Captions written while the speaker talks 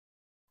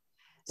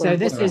So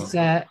this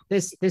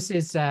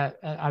is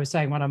I was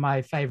saying, one of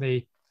my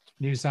favorite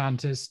New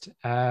Scientist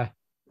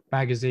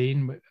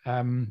magazine.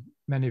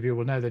 Many of you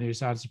will know the New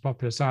Scientist, a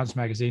popular science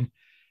magazine,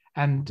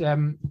 and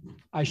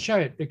I show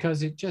it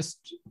because it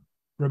just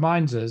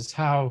reminds us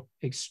how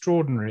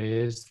extraordinary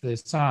is the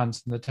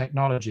science and the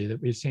technology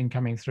that we've seen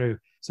coming through,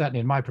 certainly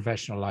in my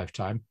professional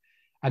lifetime.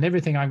 And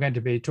everything I'm going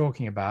to be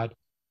talking about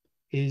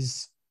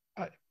is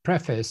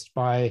prefaced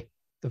by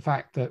the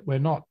fact that we're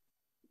not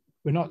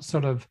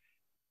sort of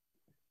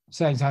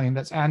saying something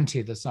that's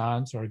anti the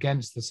science or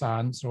against the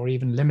science or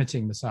even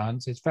limiting the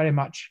science. It's very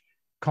much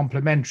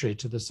complementary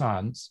to the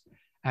science.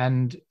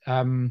 And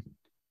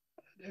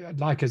I'd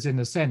like us, in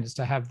a sense,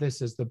 to have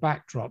this as the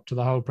backdrop to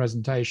the whole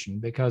presentation,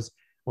 because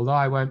although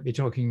I won't be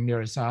talking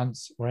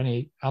neuroscience or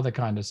any other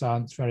kind of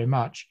science very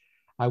much,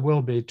 I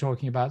will be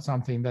talking about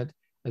something that,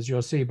 as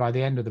you'll see by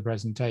the end of the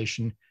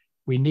presentation,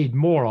 we need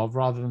more of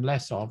rather than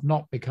less of,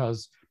 not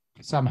because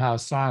somehow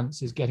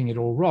science is getting it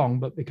all wrong,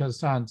 but because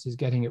science is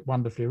getting it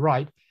wonderfully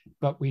right,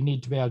 but we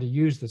need to be able to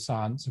use the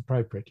science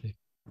appropriately.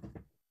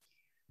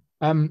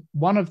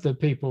 One of the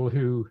people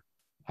who,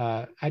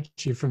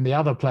 actually from the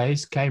other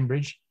place,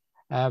 Cambridge,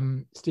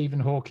 Stephen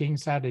Hawking,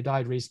 sadly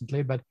died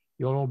recently, but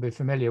you'll all be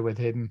familiar with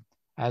him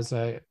as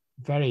a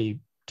very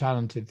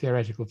talented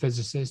theoretical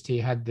physicist. He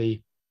had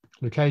the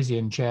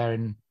Lucasian chair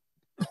in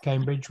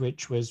Cambridge,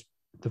 which was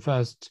the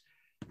first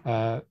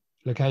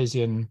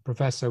Lucasian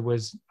professor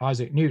was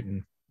Isaac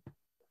Newton.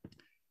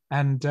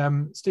 And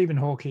Stephen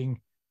Hawking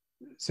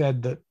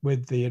said that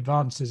with the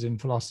advances in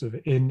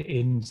philosophy,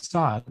 in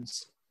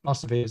science,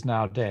 philosophy is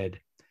now dead.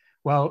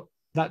 Well,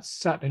 that's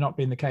certainly not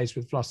been the case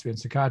with philosophy and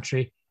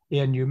psychiatry.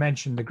 Ian, you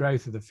mentioned the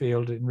growth of the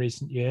field in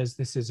recent years.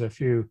 This is a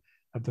few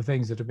of the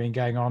things that have been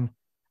going on.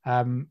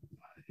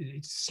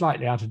 It's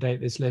slightly out of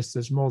date, this list.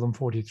 There's more than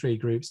 43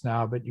 groups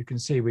now, but you can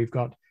see we've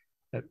got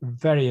a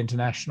very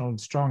international and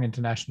strong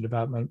international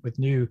development with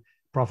new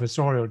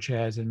professorial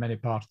chairs in many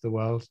parts of the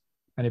world,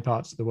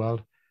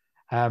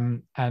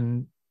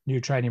 and new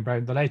training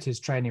program. The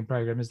latest training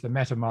program is the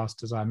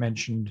MetaMasters I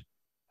mentioned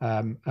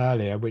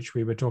earlier, which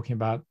we were talking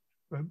about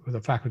with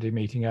a faculty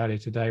meeting earlier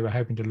today. We're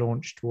hoping to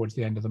launch towards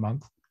the end of the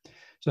month.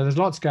 So there's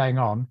lots going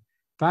on.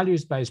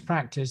 Values-based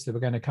practice that we're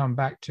going to come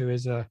back to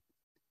is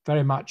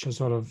very much a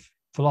sort of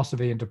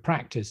philosophy into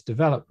practice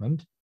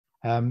development.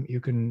 You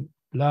can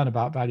learn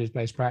about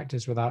values-based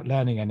practice without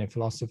learning any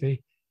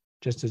philosophy,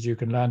 just as you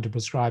can learn to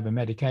prescribe a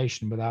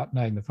medication without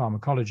knowing the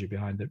pharmacology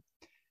behind it.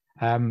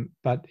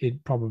 But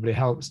it probably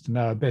helps to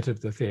know a bit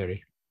of the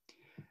theory.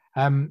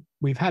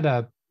 We've had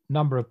a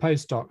number of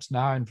postdocs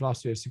now in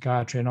philosophy of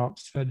psychiatry in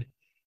Oxford.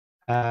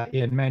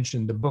 Ian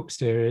mentioned the book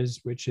series,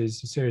 which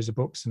is a series of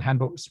books and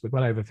handbooks with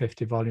well over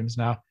 50 volumes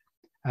now.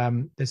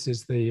 This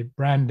is the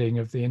branding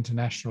of the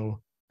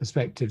International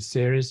Perspective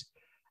series.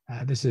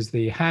 This is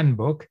the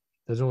handbook.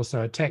 There's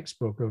also a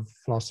textbook of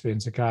philosophy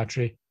and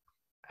psychiatry,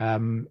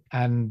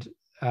 and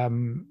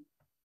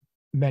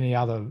many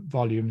other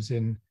volumes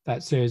in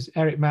that series.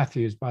 Eric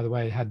Matthews, by the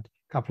way, had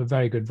a couple of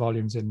very good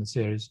volumes in the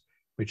series,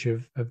 which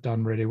have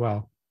done really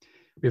well.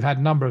 We've had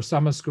a number of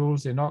summer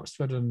schools in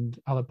Oxford and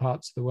other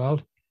parts of the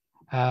world.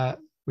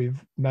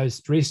 We've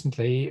most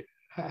recently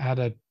had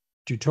a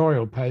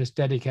tutorial post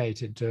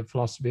dedicated to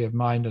philosophy of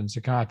mind and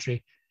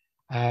psychiatry.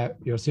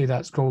 You'll see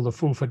that's called the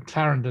Fulford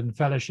Clarendon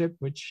Fellowship,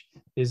 which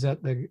is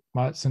at the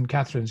St.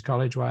 Catherine's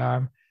College where I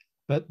am.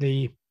 But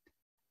the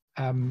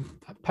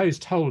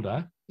post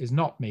holder is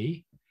not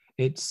me.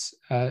 It's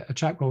a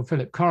chap called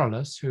Philip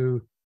Corrales,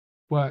 who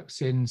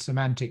works in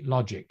semantic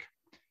logic.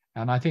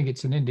 And I think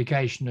it's an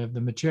indication of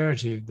the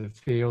maturity of the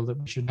field that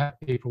we should have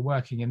people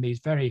working in these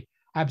very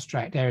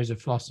abstract areas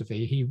of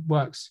philosophy. He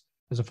works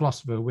as a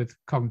philosopher with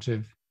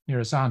cognitive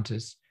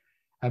neuroscientists,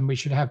 and we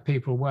should have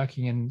people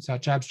working in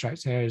such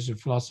abstract areas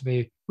of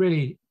philosophy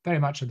really very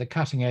much at the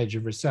cutting edge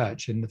of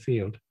research in the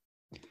field.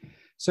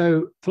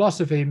 So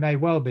philosophy may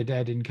well be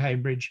dead in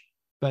Cambridge,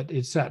 but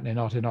it's certainly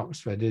not in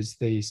Oxford, is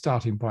the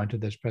starting point of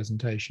this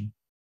presentation.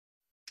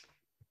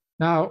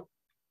 Now,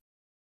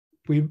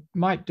 we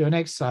might do an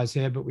exercise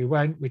here, but we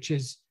won't, which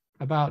is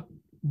about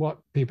what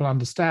people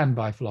understand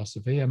by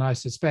philosophy. And I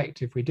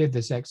suspect if we did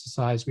this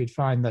exercise, we'd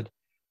find that,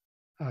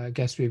 I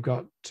guess we've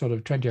got sort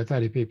of 20 or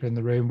 30 people in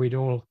the room, we'd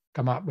all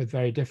come up with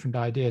very different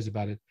ideas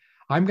about it.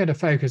 I'm going to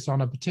focus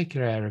on a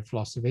particular area of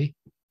philosophy.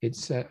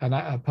 It's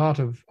a part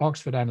of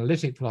Oxford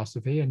analytic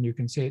philosophy, and you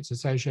can see it's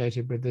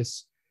associated with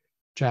this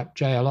chap,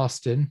 J.L.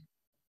 Austin.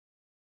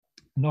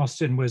 And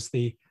Austin was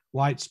the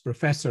White's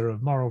professor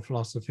of moral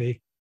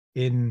philosophy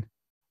in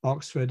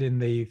Oxford in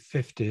the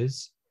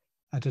 50s,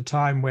 at a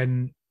time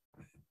when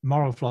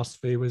moral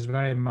philosophy was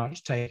very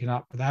much taken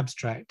up with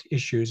abstract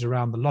issues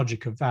around the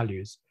logic of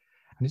values.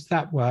 And it's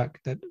that work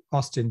that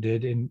Austin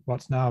did in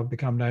what's now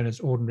become known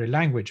as ordinary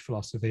language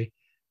philosophy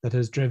that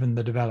has driven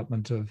the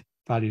development of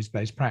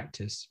values-based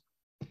practice.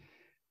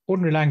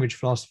 Ordinary language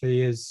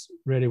philosophy is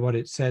really what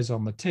it says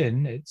on the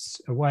tin. It's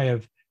a way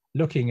of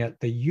looking at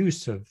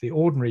the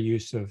ordinary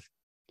use of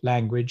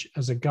language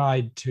as a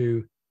guide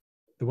to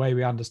the way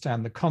we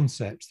understand the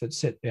concepts that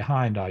sit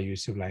behind our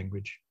use of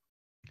language.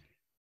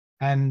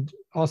 And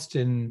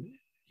Austin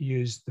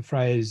used the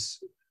phrase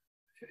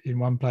in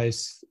one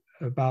place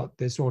about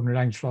this ordinary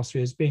language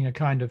philosophy as being a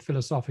kind of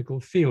philosophical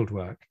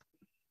fieldwork,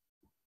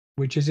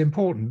 which is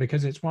important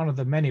because it's one of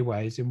the many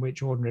ways in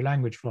which ordinary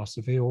language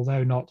philosophy,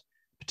 although not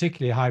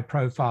particularly high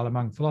profile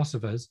among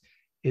philosophers,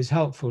 is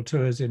helpful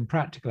to us in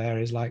practical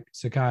areas like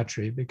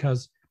psychiatry,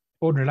 because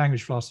ordinary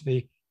language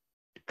philosophy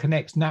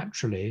connects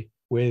naturally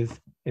with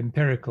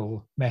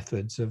empirical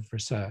methods of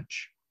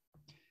research.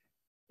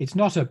 It's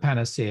not a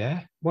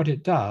panacea. What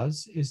it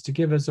does is to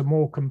give us a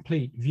more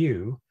complete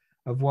view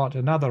of what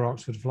another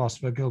Oxford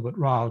philosopher, Gilbert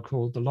Ryle,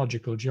 called the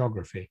logical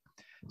geography.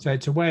 So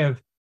it's a way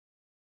of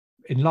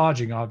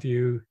enlarging our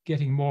view,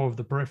 getting more of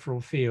the peripheral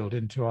field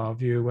into our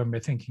view when we're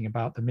thinking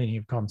about the meaning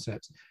of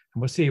concepts.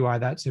 And we'll see why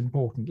that's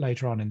important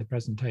later on in the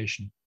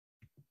presentation.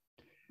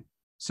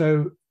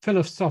 So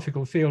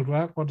philosophical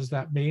fieldwork, what does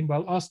that mean?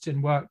 Well,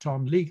 Austin worked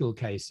on legal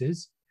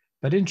cases,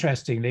 but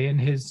interestingly, in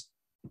his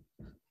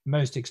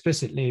most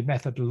explicitly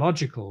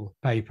methodological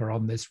paper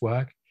on this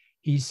work,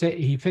 he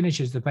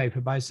finishes the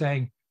paper by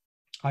saying,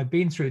 I've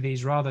been through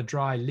these rather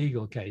dry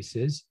legal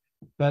cases,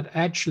 but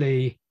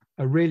actually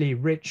a really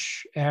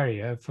rich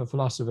area for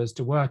philosophers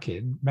to work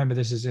in, remember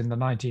this is in the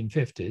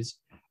 1950s,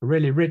 a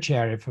really rich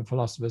area for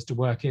philosophers to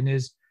work in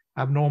is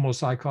abnormal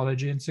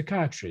psychology and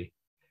psychiatry.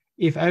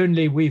 If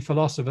only we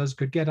philosophers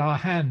could get our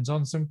hands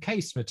on some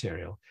case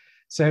material.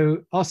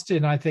 So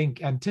Austin, I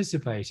think,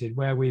 anticipated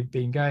where we've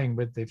been going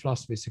with the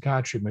philosophy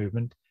psychiatry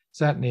movement,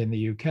 certainly in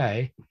the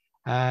UK,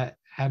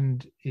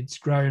 and it's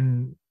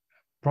grown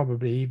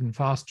probably even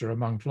faster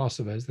among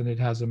philosophers than it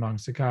has among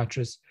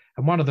psychiatrists.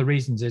 And one of the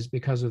reasons is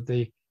because of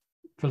the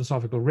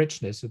philosophical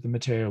richness of the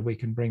material we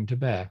can bring to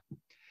bear.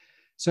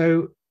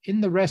 So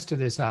in the rest of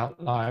this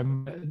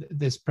outline,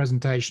 this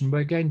presentation,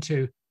 we're going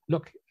to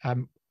look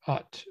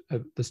at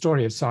the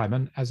story of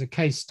Simon as a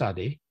case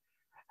study.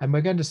 And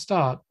we're going to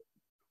start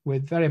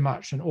with very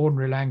much an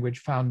ordinary language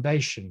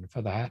foundation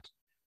for that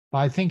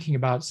by thinking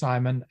about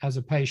Simon as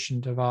a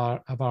patient of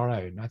our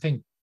own. I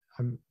think,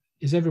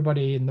 is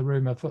everybody in the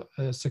room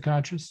a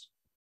psychiatrist?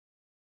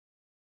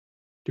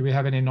 Do we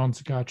have any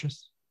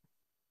non-psychiatrists?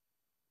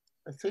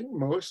 I think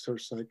most are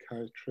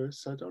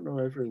psychiatrists. I don't know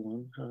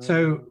everyone.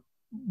 So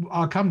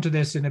I'll come to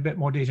this in a bit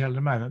more detail in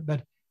a moment,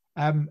 but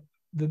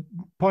the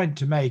point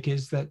to make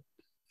is that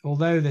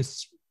although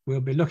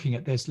we'll be looking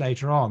at this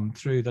later on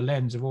through the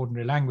lens of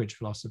ordinary language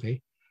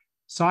philosophy,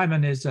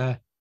 Simon is a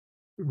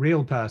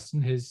real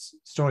person. His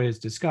story is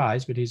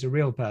disguised, but he's a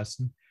real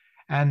person.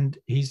 And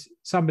he's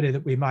somebody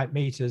that we might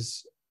meet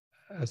as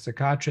a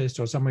psychiatrist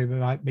or somebody we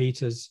might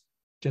meet as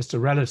just a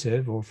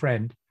relative or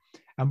friend.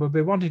 And we'll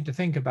be wanting to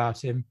think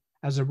about him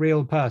as a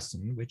real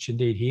person, which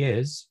indeed he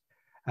is,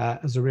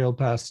 as a real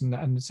person,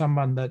 and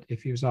someone that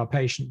if he was our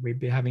patient, we'd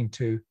be having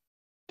to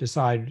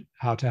decide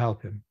how to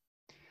help him.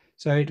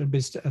 So it'll be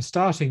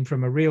starting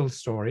from a real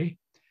story.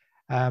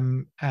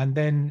 And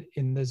then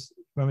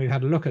when we've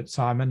had a look at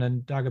Simon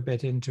and dug a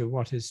bit into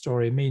what his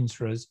story means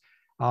for us,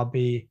 I'll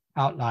be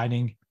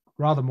outlining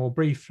rather more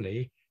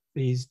briefly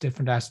these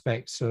different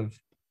aspects of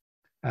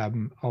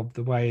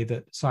the way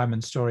that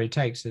Simon's story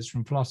takes us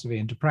from philosophy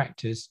into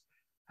practice,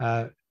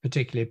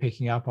 particularly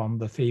picking up on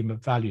the theme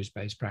of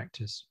values-based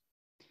practice.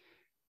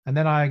 And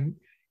then I'm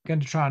going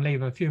to try and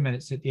leave a few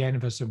minutes at the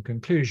end for some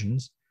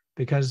conclusions,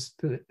 because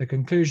the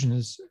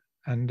conclusions,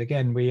 and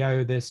again, we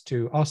owe this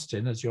to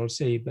Austin, as you'll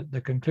see, but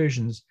the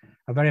conclusions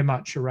are very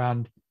much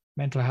around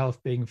mental health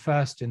being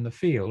first in the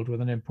field with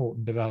an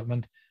important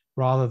development,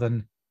 rather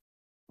than,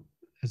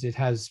 as it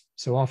has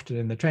so often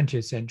in the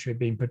 20th century,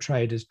 being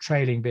portrayed as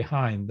trailing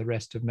behind the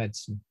rest of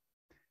medicine.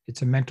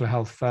 It's a mental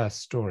health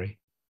first story.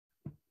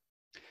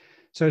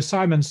 So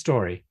Simon's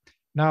story.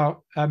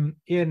 Now,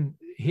 Ian,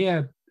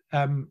 here,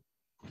 I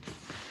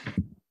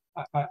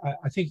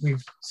think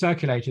we've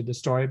circulated the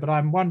story, but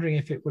I'm wondering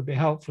if it would be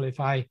helpful if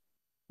I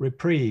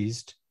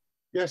reprised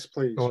yes,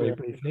 please, the story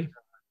briefly.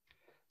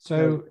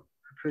 So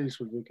reprise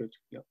would be good.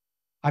 Yeah.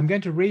 I'm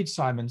going to read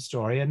Simon's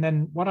story, and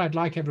then what I'd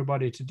like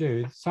everybody to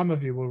do, some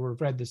of you will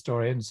have read the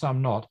story and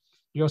some not.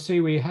 You'll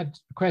see we had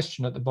a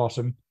question at the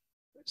bottom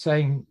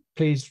saying,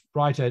 please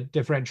write a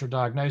differential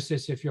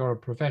diagnosis if you're a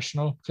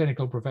professional,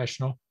 clinical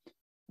professional.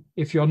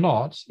 If you're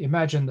not,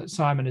 imagine that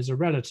Simon is a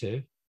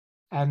relative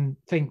and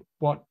think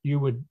what you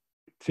would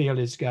feel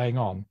is going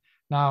on.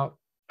 Now,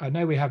 I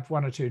know we have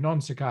one or two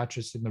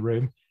non-psychiatrists in the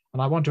room,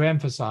 and I want to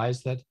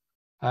emphasize that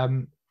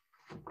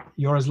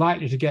you're as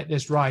likely to get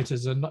this right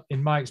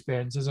in my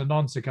experience, as a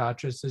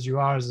non-psychiatrist as you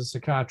are as a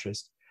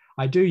psychiatrist.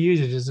 I do use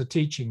it as a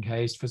teaching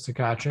case for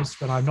psychiatrists,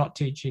 but I'm not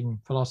teaching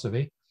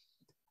philosophy.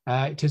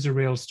 It is a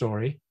real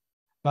story,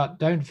 but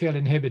don't feel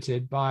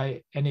inhibited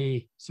by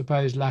any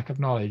supposed lack of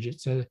knowledge.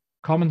 It's a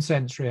common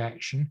sense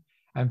reaction.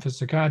 And for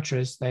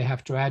psychiatrists, they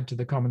have to add to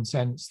the common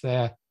sense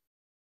their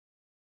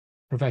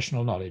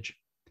professional knowledge.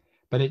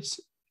 But it's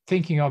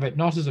thinking of it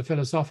not as a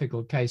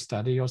philosophical case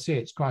study. You'll see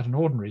it's quite an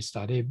ordinary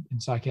study in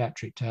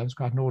psychiatric terms,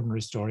 quite an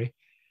ordinary story,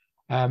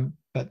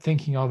 but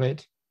thinking of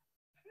it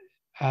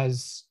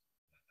as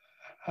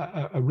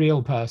a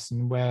real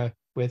person where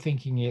we're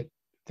thinking it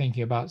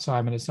thinking about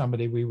Simon as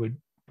somebody we would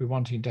be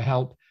wanting to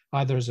help,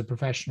 either as a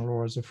professional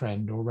or as a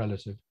friend or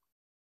relative.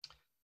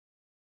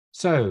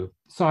 So,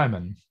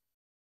 Simon.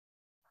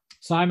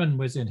 Simon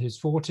was in his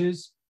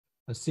 40s,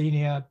 a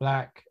senior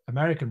Black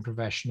American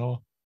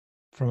professional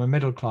from a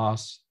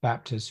middle-class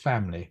Baptist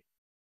family.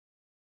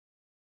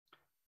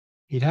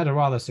 He'd had a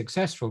rather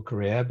successful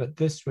career, but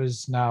this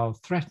was now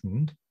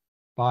threatened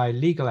by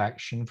legal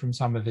action from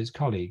some of his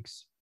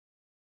colleagues.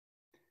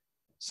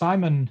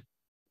 Simon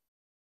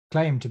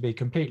claimed to be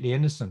completely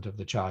innocent of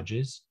the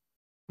charges,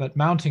 but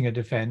mounting a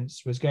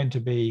defense was going to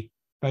be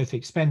both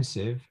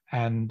expensive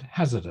and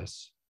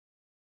hazardous.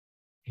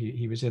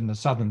 He was in the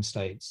southern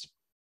states.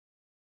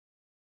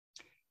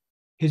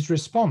 His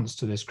response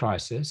to this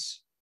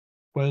crisis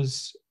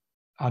was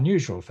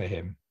unusual for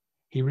him.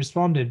 He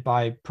responded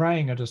by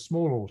praying at a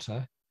small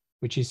altar,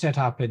 which he set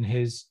up in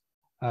his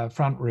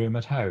front room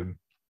at home.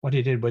 What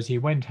he did was he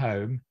went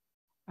home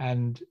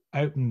and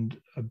opened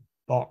a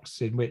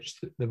box in which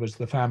there was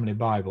the family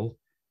Bible,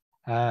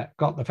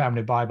 got the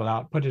family Bible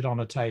out, put it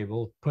on a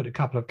table, put a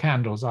couple of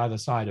candles either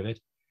side of it,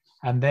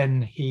 and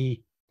then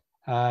he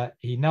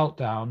knelt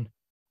down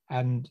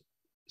and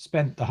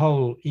spent the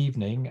whole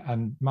evening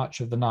and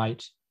much of the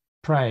night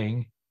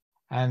praying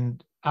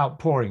and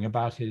outpouring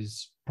about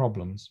his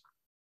problems.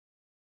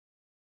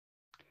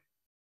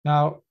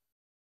 Now,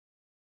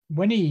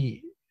 when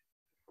he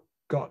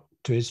got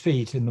to his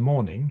feet in the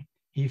morning,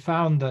 he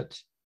found that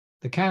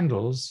the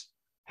candles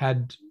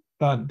had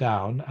burnt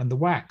down and the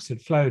wax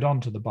had flowed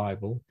onto the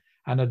Bible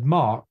and had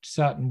marked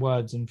certain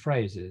words and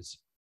phrases.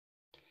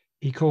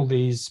 He called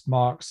these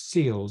marks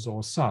seals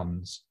or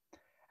suns,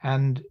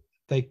 and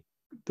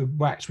the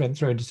wax went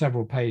through into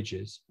several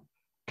pages,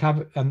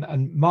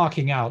 and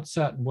marking out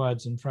certain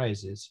words and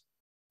phrases.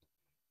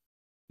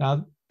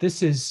 Now,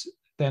 this is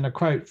then a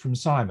quote from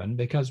Simon,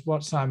 because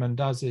what Simon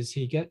does is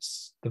he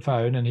gets the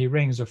phone and he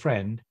rings a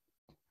friend,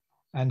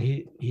 and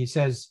he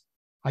says,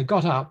 I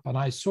got up and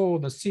I saw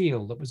the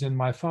seal that was in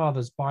my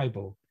father's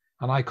Bible,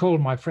 and I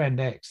called my friend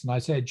X and I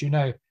said, you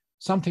know,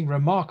 something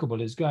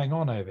remarkable is going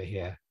on over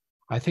here.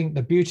 I think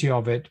the beauty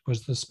of it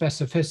was the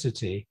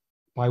specificity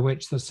by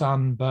which the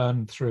sun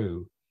burned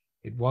through.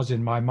 It was,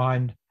 in my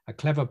mind, a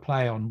clever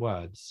play on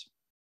words.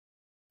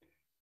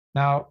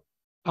 Now,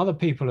 other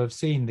people have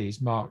seen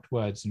these marked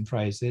words and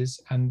phrases,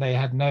 and they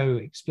had no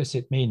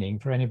explicit meaning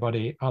for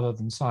anybody other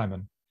than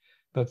Simon.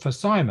 But for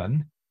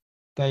Simon,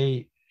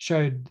 they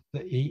showed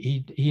that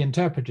he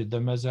interpreted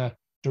them as a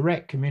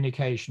direct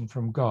communication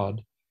from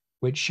God,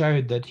 which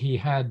showed that he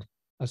had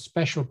a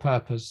special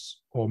purpose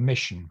or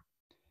mission.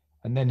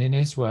 And then in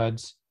his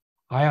words,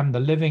 I am the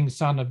living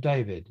son of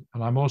David,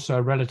 and I'm also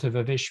a relative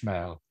of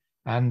Ishmael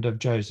and of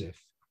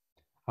Joseph.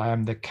 I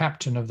am the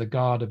captain of the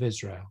guard of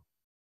Israel.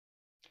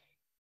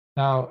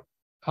 Now,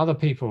 other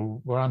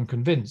people were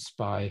unconvinced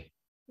by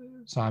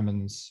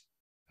Simon's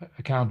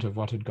account of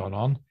what had gone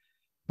on,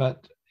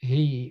 but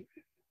it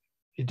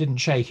didn't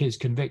shake his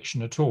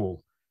conviction at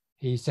all.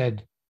 He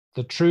said,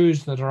 the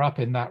truths that are up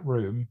in that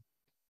room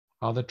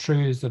are the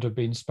truths that have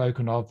been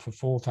spoken of for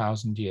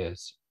 4,000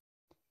 years.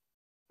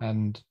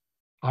 And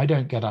I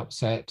don't get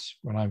upset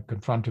when I'm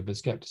confronted with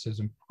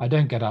skepticism. I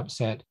don't get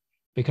upset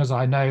because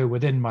I know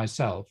within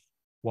myself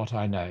what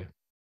I know.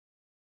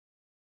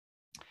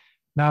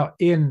 Now,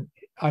 Ian,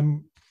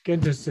 I'm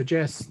going to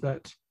suggest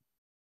that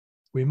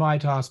we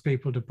might ask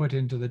people to put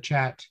into the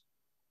chat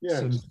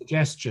some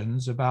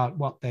suggestions about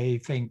what they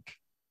think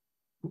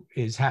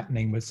is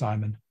happening with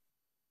Simon.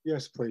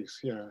 Yes, please.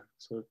 Yeah,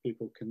 so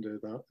people can do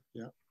that.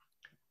 Yeah.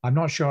 I'm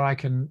not sure I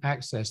can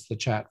access the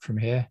chat from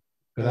here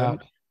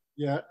without.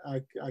 Yeah,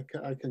 I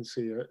can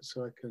see it,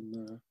 so I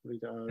can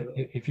read it out.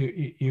 If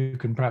you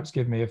can perhaps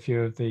give me a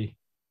few of the.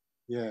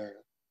 Yeah.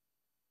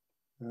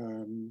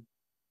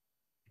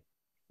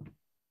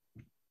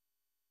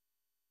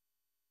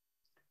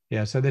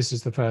 Yeah, so this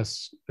is the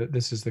first.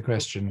 This is the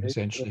question, okay,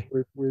 essentially.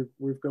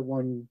 We've got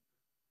one.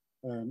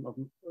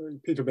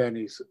 Peter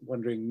Benny's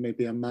wondering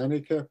maybe a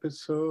manic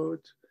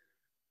episode.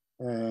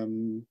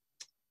 Alex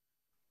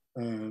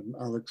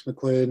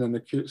McLean, an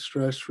acute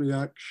stress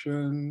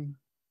reaction.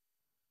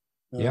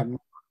 Yeah.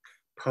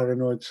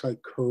 Paranoid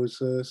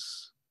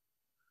psychosis.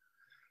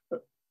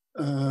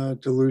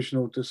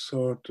 Delusional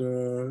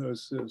disorder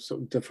as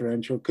sort of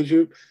differential, because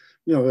you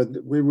know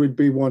we would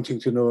be wanting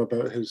to know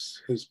about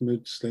his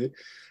mood state.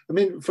 I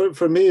mean,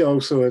 for me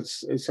also,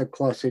 it's a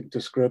classic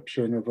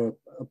description of a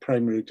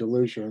primary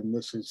delusion.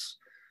 This is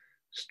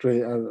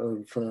straight out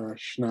of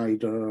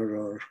Schneider,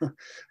 or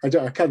I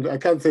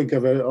can't think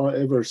of it or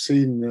ever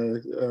seen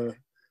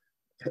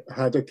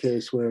had a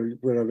case where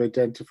I've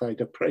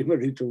identified a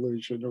primary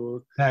delusion.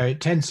 Or no,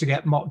 it tends to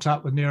get mopped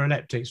up with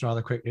neuroleptics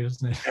rather quickly,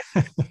 doesn't it?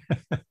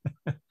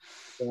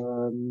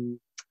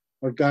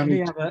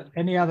 Organic.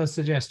 Any other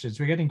suggestions?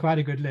 We're getting quite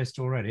a good list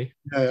already.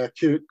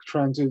 Acute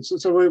transient.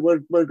 So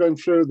we're going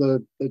through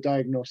the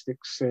diagnostic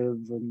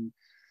sieve, and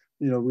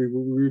you know we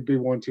would be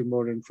wanting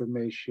more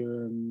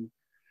information.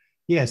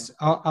 Yes,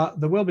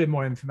 there will be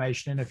more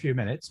information in a few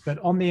minutes, but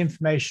on the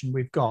information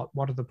we've got,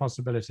 what are the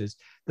possibilities?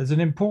 There's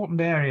an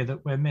important area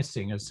that we're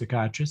missing as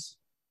psychiatrists.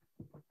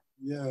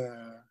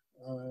 Yeah.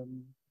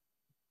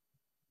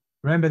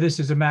 Remember, this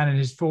is a man in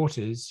his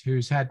 40s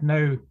who's had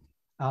no,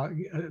 a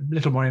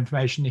little more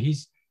information.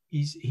 He's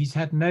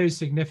had no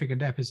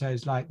significant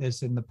episodes like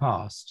this in the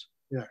past.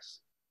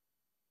 Yes.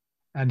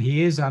 And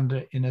he is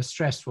in a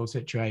stressful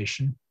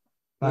situation.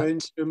 Brain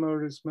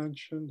tumor is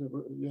mentioned.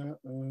 Yeah.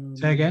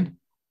 Say again?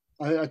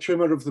 A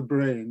tumor of the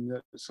brain.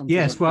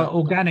 Yes, like well, that.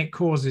 organic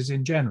causes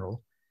in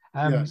general.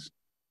 Yes.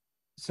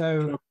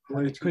 So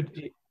it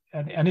could,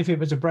 and if it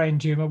was a brain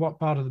tumor, what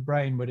part of the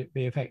brain would it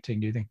be affecting,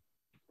 do you think?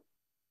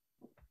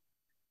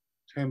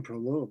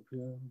 Temporal lobe,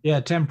 yeah. Yeah,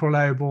 temporal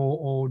lobe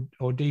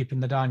or deep in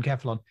the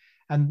diencephalon.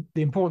 And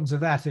the importance of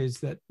that is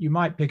that you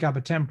might pick up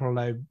a temporal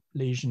lobe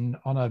lesion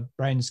on a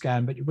brain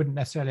scan, but you wouldn't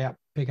necessarily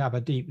pick up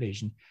a deep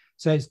lesion.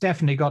 So it's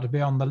definitely got to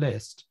be on the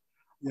list.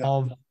 Yeah.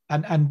 Of,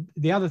 and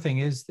the other thing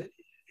is that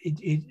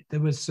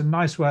there was some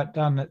nice work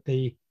done at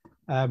the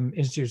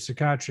Institute of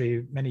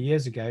Psychiatry many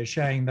years ago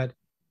showing that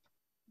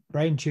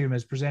brain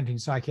tumors presenting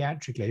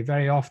psychiatrically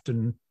very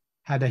often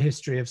had a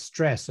history of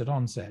stress at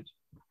onset.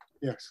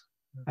 Yes.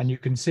 And you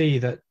can see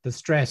that the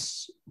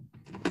stress,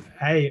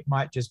 it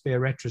might just be a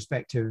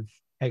retrospective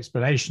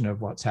explanation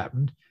of what's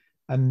happened,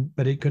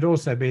 but it could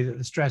also be that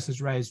the stress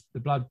has raised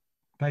the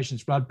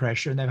patient's blood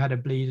pressure and they've had a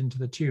bleed into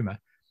the tumor.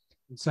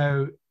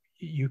 So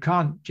you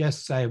can't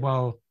just say,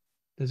 well,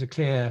 there's a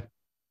clear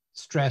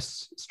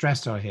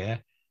stressor here.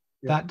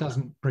 Yeah. That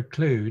doesn't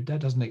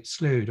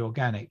exclude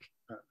organic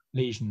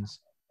lesions.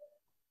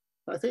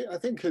 I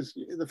think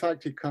the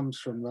fact it comes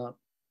from that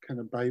kind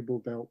of Bible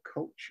Belt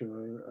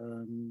culture.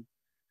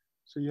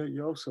 So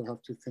you also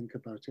have to think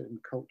about it in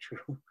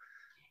cultural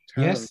terms.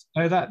 Yes,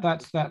 no,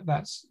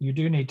 that's you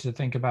do need to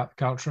think about the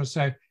cultural.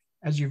 So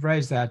as you've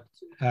raised that,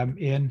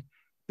 Ian,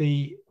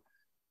 the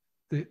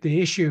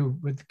issue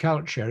with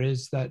culture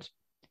is that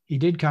he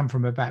did come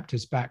from a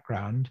Baptist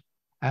background,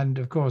 and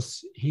of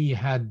course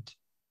he'd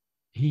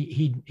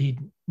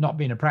not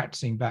been a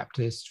practicing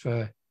Baptist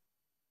for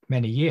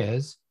many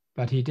years,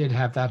 but he did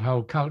have that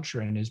whole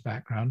culture in his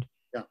background.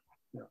 Yeah.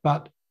 Yeah.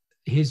 But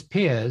his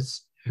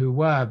peers who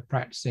were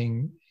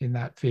practicing in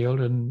that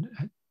field and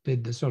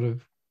did the sort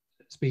of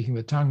speaking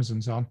with tongues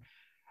and so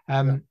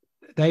on,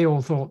 they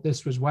all thought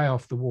this was way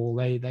off the wall.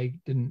 They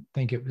didn't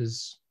think it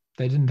was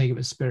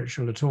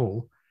spiritual at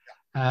all.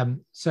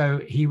 So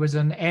he was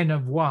an N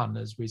of one,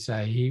 as we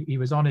say. He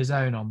was on his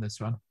own on this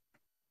one.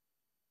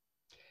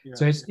 Yeah.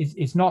 So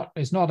it's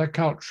not a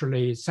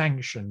culturally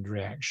sanctioned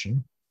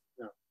reaction.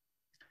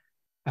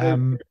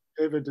 Yeah.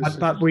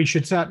 But we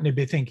should certainly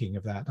be thinking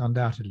of that,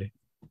 undoubtedly.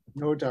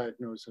 No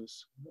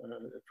diagnosis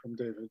from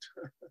David.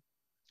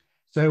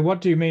 So what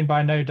do you mean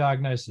by no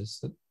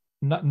diagnosis?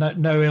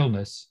 No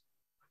illness?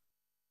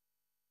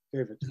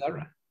 David. Is that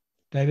right?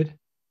 David?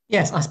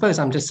 Yes, I suppose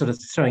I'm just sort of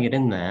throwing it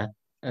in there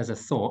as a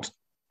thought.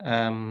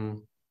 I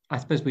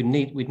suppose we'd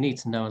need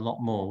to know a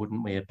lot more,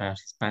 wouldn't we, about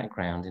his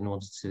background in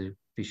order to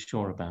be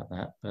sure about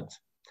that.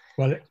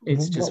 But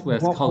it's just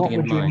worth holding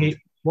in mind.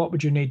 What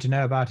would you need to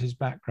know about his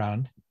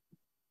background?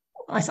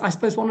 I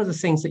suppose one of the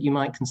things that you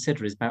might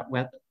consider is about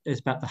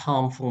the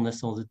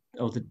harmfulness or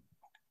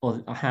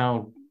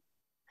how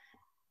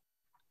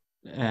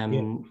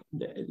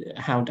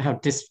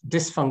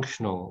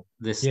dysfunctional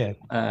this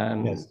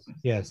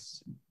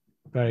yes,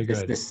 very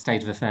good. This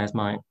state of affairs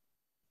might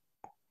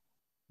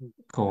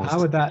cause.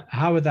 How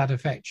would that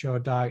affect your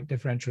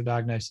differential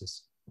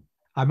diagnosis?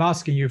 I'm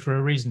asking you for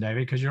a reason,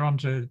 David, because you're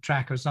onto the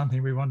track of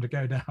something we want to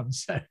go down.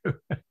 So.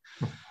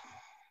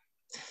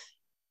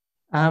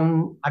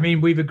 I mean,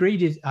 we've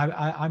agreed.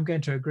 I'm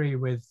going to agree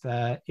with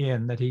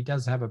Ian that he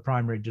does have a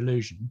primary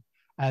delusion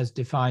as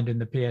defined in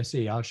the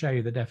PSE. I'll show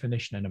you the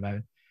definition in a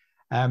moment.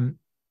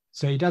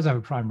 So he does have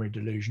a primary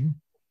delusion.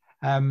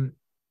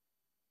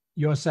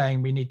 You're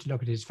saying we need to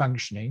look at his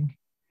functioning,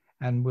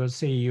 and we'll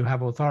see you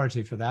have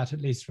authority for that,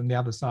 at least from the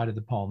other side of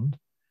the pond.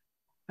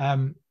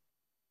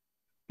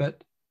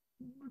 But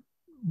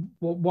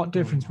what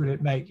difference will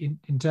it make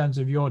in terms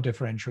of your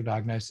differential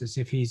diagnosis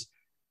if he's...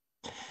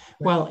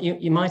 Well,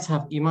 you might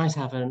have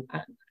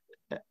a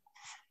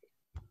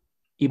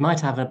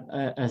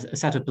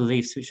set of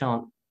beliefs which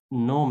aren't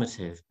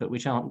normative, but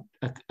which aren't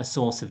a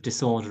source of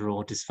disorder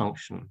or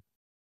dysfunction.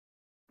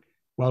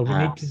 Well, we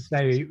need to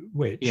say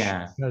which.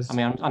 Yeah, I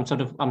mean, I'm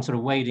sort of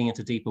wading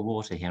into deeper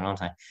water here,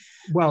 aren't I?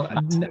 Well,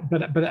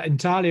 but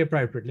entirely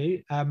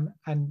appropriately,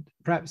 and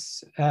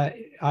perhaps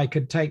I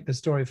could take the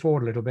story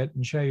forward a little bit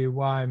and show you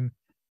why I'm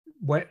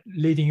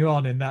leading you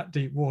on in that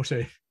deep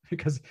water.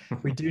 Because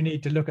we do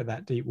need to look at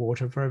that deep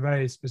water for a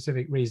very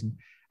specific reason.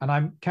 And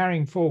I'm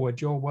carrying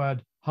forward your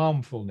word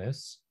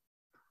harmfulness,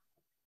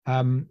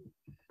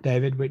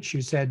 David, which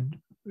you said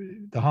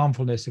the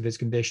harmfulness of his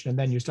condition, and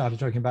then you started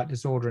talking about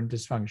disorder and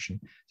dysfunction.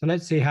 So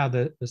let's see how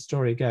the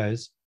story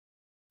goes.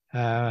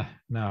 Now,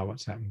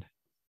 what's happened?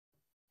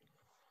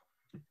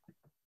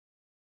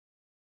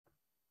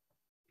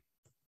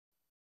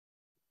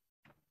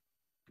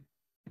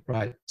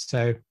 Right,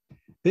 so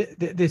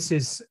This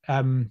is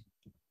I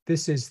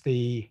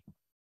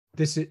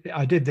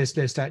did this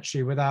list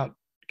actually without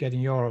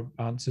getting your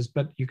answers,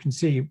 but you can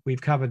see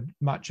we've covered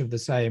much of the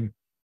same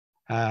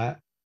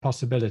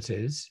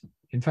possibilities.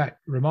 In fact,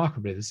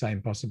 remarkably the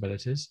same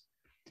possibilities.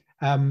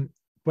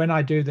 When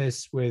I do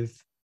this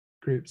with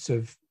groups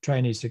of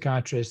trainee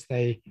psychiatrists,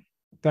 they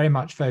very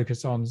much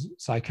focus on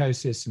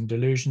psychosis and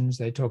delusions.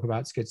 They talk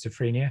about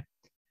schizophrenia.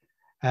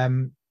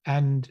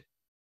 And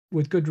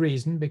with good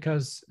reason,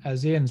 because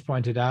as Ian's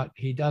pointed out,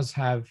 he does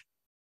have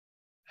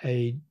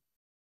a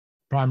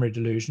primary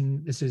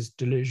delusion. This is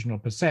delusional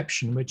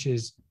perception, which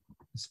is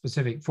a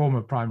specific form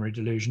of primary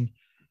delusion.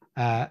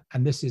 And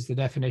this is the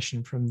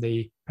definition from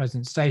the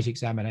present state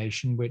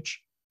examination,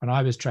 which when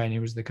I was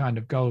training was the kind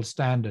of gold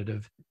standard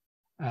of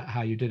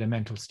how you did a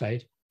mental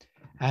state.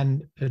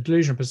 And a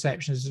delusional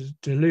perception is a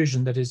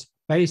delusion that is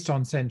based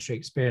on sensory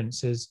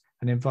experiences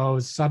and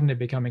involves suddenly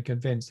becoming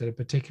convinced that a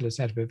particular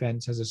set of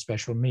events has a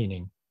special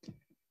meaning.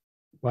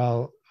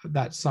 Well,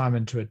 that's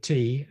Simon to a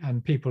T,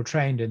 and people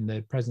trained in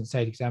the present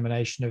state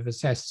examination have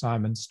assessed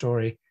Simon's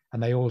story,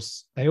 and they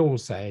all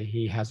say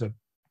he has a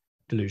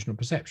delusional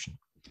perception.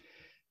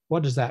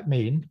 What does that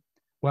mean?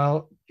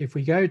 Well, if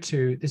we go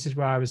to, this is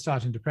where I was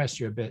starting to press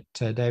you a bit,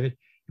 David.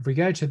 If we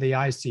go to the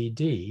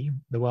ICD,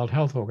 the World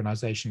Health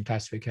Organization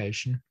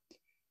classification,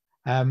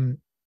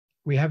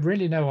 we have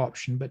really no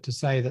option but to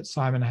say that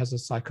Simon has a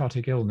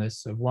psychotic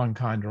illness of one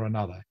kind or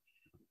another.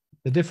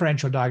 The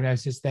differential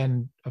diagnosis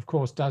then, of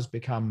course, does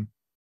become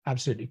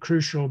absolutely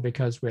crucial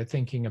because we're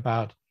thinking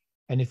about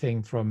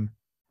anything from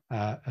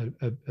a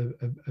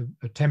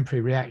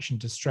temporary reaction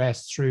to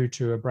stress through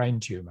to a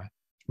brain tumor.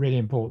 It's really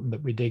important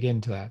that we dig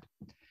into that.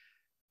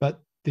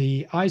 But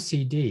the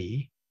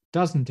ICD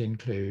doesn't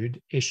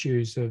include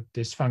issues of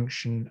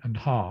dysfunction and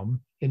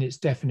harm in its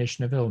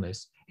definition of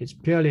illness. It's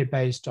purely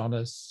based on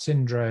a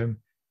syndrome,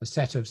 a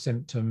set of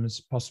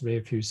symptoms, possibly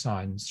a few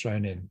signs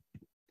thrown in.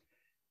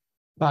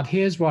 But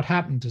here's what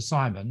happened to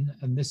Simon,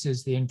 and this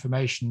is the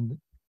information,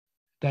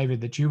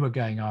 David, that you were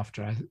going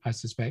after, I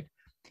suspect.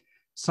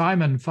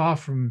 Simon, far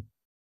from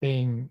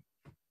being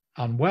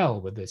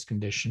unwell with this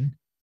condition,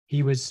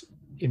 he was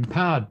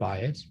empowered by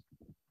it,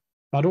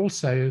 but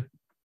also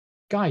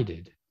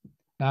guided.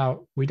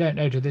 Now, we don't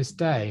know to this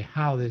day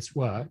how this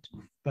worked,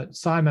 but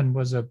Simon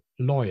was a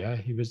lawyer.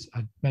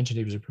 I mentioned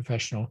he was a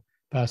professional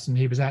person.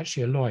 He was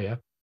actually a lawyer.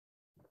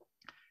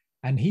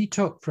 And he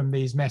took from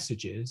these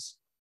messages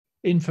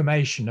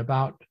information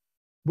about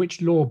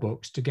which law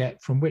books to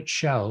get from which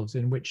shelves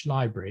in which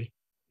library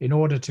in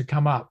order to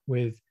come up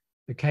with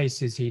the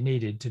cases he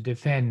needed to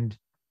defend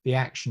the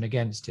action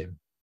against him.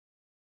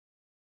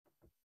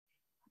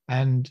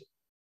 And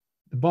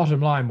the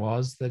bottom line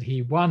was that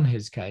he won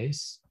his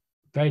case,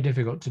 very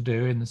difficult to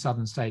do in the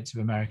southern states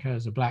of America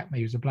as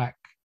he was a black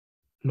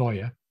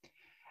lawyer.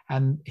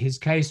 And his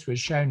case was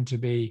shown to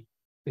be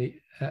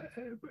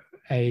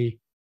a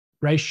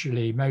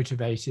racially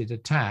motivated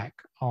attack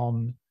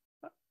on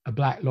a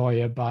black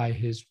lawyer by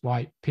his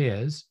white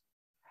peers,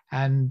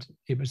 and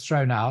it was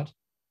thrown out.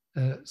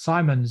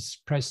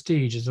 Simon's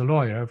prestige as a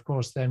lawyer, of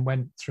course, then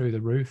went through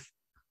the roof.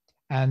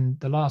 And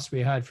the last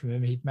we heard from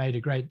him, he'd made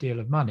a great deal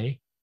of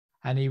money,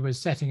 and he was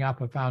setting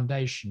up a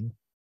foundation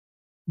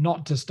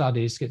not to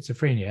study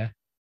schizophrenia,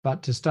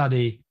 but to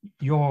study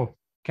your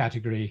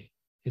category,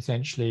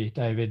 essentially,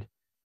 David,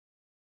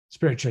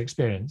 spiritual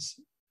experience,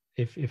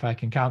 if I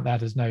can count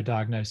that as no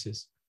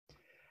diagnosis.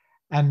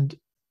 And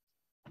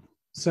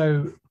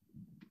so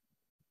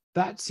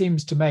that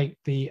seems to make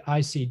the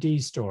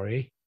ICD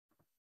story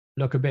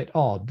look a bit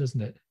odd,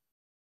 doesn't it?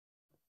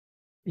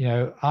 You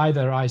know,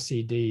 either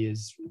ICD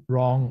is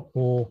wrong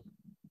or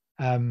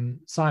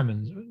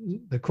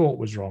the court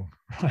was wrong,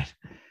 right?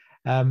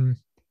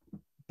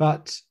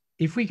 But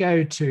if we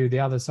go to the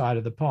other side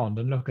of the pond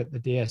and look at the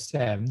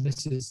DSM,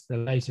 this is the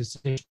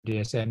latest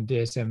DSM,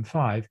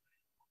 DSM-5,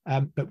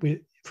 but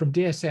from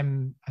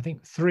DSM, I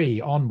think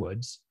 3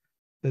 onwards,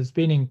 there's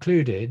been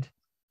included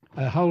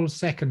a whole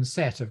second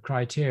set of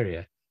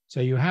criteria. So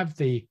you have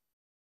the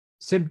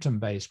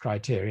symptom-based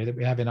criteria that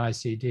we have in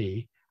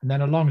ICD, and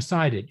then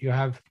alongside it, you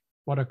have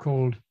what are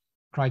called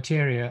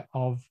criteria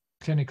of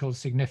clinical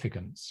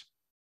significance.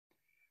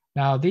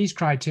 Now, these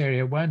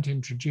criteria weren't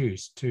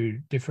introduced to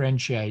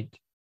differentiate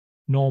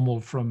normal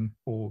from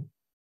or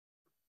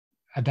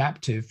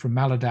adaptive from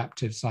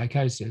maladaptive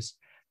psychosis.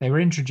 They were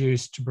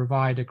introduced to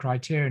provide a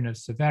criterion of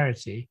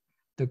severity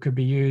that could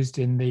be used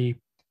in the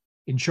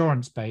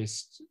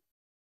insurance-based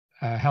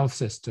health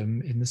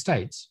system in the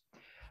States.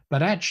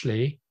 But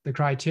actually, the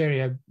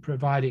criteria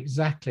provide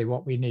exactly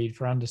what we need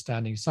for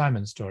understanding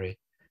Simon's story.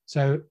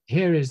 So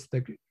here is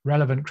the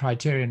relevant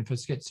criterion for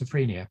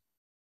schizophrenia.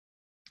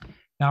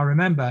 Now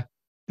remember,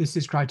 this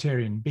is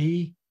criterion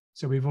B.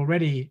 So we've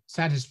already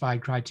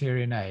satisfied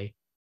criterion A.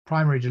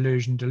 Primary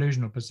delusion,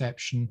 delusional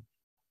perception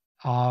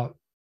are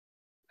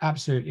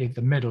absolutely at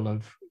the middle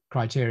of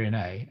criterion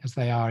A, as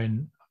they are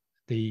in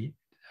the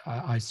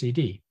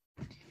ICD.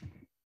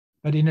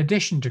 But in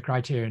addition to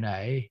criterion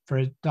A, for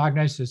a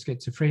diagnosis of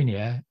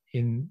schizophrenia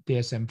in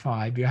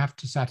DSM-5, you have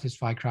to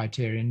satisfy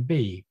criterion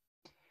B.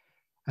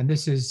 and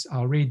this is,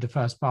 I'll read the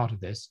first part of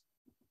this.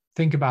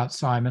 Think about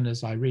Simon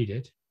as I read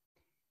it.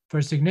 For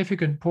a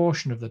significant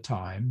portion of the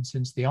time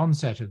since the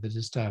onset of the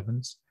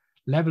disturbance,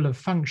 level of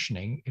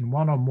functioning in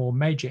one or more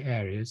major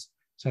areas,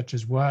 such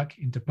as work,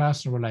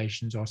 interpersonal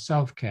relations, or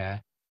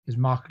self-care, is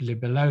markedly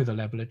below the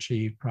level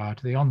achieved prior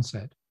to the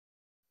onset.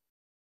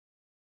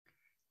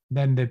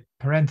 Then the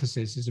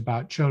parenthesis is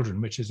about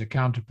children, which is a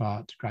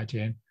counterpart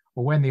criterion,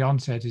 or when the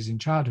onset is in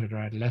childhood or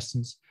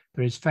adolescence,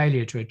 there is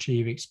failure to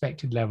achieve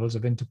expected levels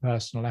of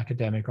interpersonal,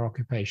 academic, or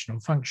occupational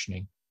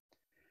functioning.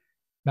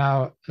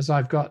 Now, as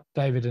I've got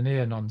David and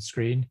Ian on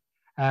screen,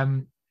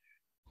 do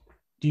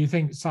you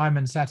think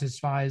Simon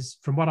satisfies,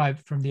 from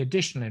the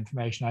additional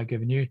information I've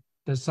given you,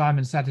 does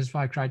Simon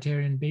satisfy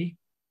criterion B?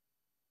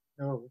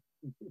 No.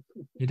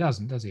 He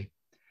doesn't, does he?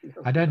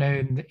 I don't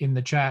know in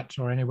the chat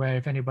or anywhere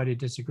if anybody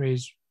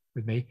disagrees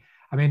with me.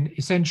 I mean,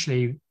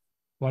 essentially,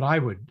 what I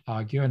would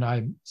argue, and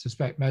I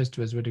suspect most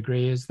of us would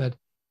agree, is that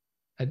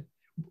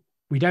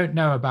we don't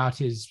know about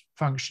his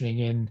functioning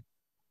in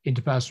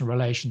interpersonal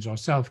relations or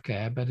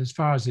self-care, but as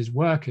far as his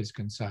work is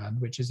concerned,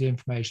 which is the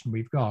information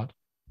we've got,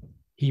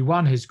 he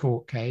won his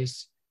court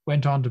case,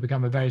 went on to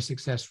become a very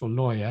successful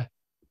lawyer,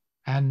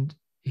 and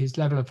his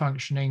level of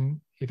functioning,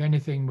 if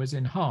anything, was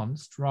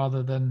enhanced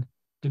rather than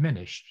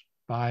diminished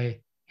by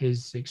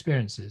his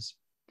experiences.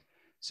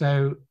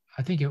 So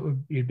I think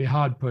you'd be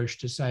hard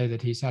pushed to say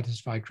that he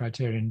satisfied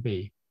criterion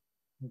B.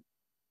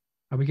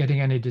 Are we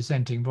getting any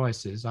dissenting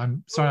voices?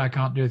 I'm sorry I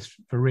can't do this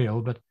for real,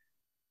 but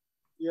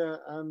yeah,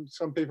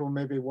 some people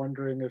may be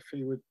wondering if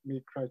he would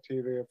meet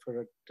criteria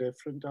for a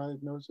different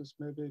diagnosis,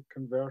 maybe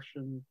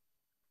conversion,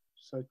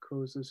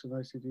 psychosis, and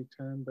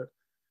ICD-10. But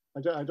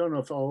I don't know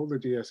if all the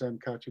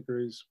DSM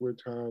categories would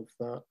have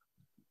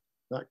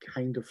that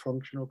kind of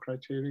functional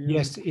criteria.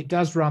 Yes, it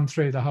does run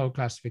through the whole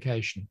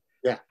classification.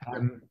 Yeah.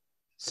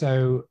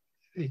 So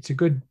it's a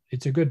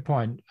good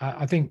point.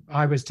 I think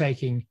I was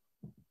taking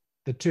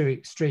the two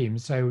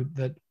extremes, so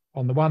that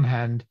on the one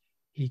hand,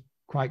 he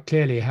quite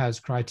clearly has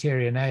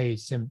criterion A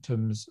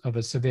symptoms of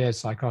a severe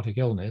psychotic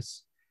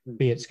illness,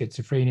 be it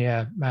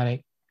schizophrenia,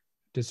 manic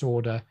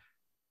disorder,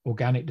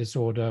 organic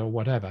disorder, or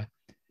whatever.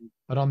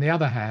 But on the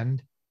other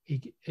hand,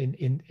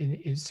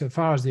 in so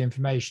far as the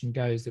information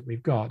goes that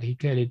we've got, he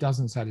clearly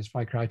doesn't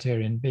satisfy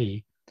criterion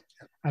B.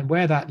 And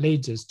where that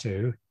leads us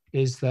to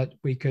is that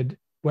we could,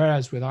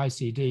 whereas with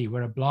ICD,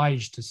 we're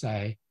obliged to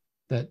say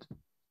that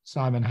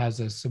Simon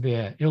has a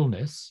severe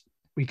illness,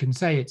 we can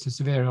say it's a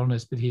severe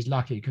illness, but he's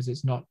lucky because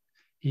it's not,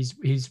 he's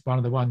one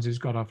of the ones who's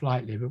got off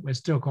lightly, but we're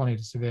still calling it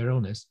a severe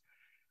illness.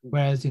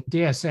 Whereas in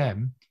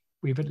DSM,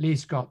 we've at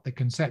least got the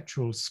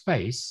conceptual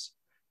space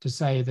to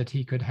say that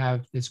he could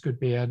have, this could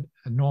be a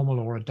normal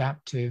or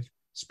adaptive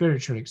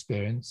spiritual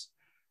experience,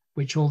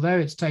 which although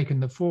it's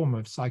taken the form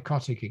of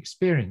psychotic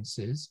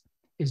experiences,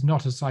 is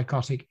not a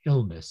psychotic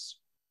illness.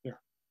 Yeah.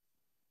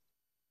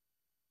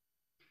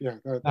 Yeah.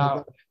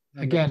 Now,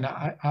 again,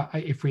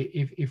 if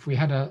we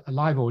had a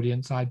live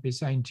audience, I'd be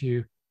saying to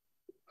you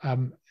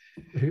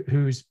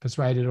who's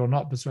persuaded or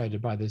not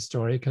persuaded by this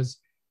story, because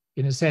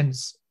in a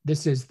sense,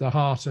 this is the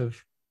heart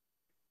of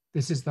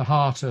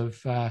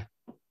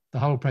the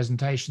whole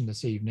presentation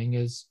this evening,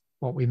 is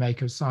what we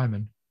make of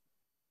Simon.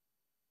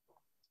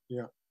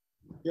 Yeah,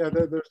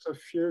 there's a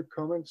few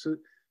comments.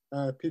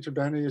 Peter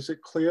Benny, is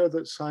it clear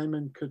that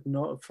Simon could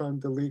not have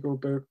found the legal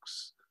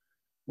books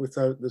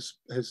without this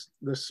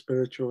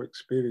spiritual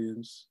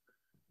experience?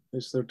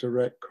 Is there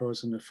direct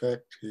cause and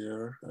effect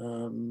here?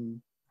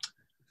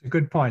 A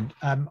good point.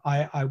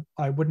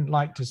 I wouldn't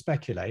like to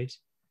speculate.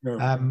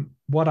 No.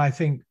 What I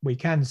think we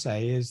can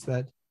say is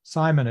that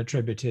Simon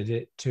attributed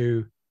it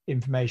to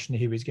information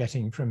he was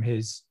getting from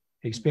his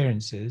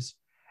experiences,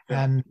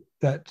 and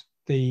that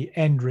the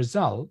end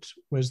result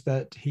was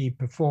that he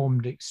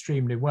performed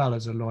extremely well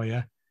as a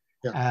lawyer,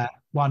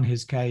 won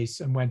his case,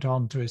 and went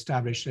on to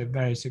establish a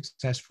very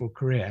successful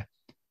career.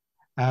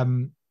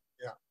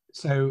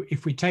 So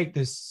if we take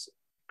this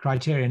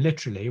criterion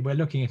literally, we're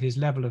looking at his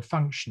level of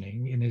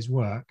functioning in his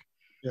work,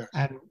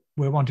 and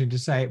we're wanting to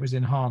say it was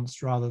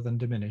enhanced rather than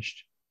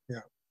diminished.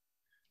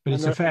 But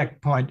it's a fair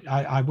point.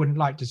 I wouldn't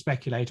like to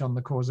speculate on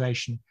the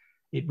causation.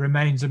 It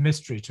remains a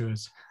mystery to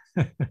us.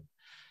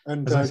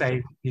 And as I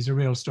say, he's a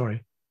real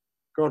story.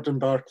 Gordon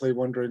Barclay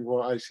wondering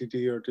what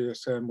ICD or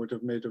DSM would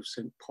have made of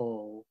St.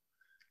 Paul,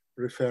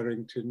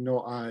 referring to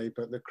not I,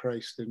 but the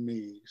Christ in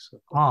me.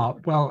 So.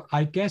 Well,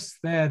 I guess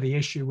there the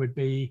issue would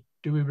be,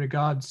 do we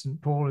regard St.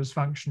 Paul as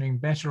functioning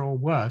better or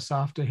worse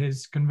after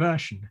his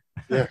conversion?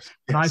 Yes.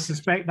 And I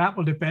suspect that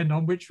will depend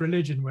on which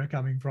religion we're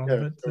coming from.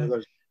 Yeah, but,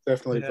 there's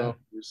definitely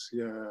values.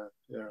 Yeah.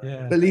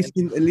 At least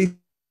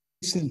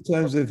in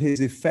terms of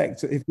his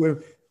effect, if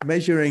we're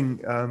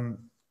measuring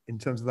in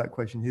terms of that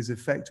question, his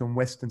effect on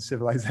Western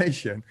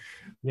civilization,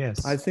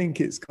 yes, I think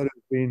it's kind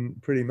of been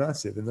pretty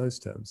massive in those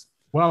terms.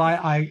 Well,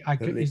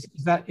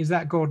 is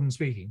that Gordon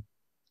speaking?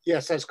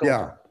 Yes, that's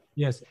Gordon.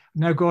 Yeah. Yes.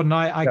 No, Gordon,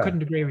 I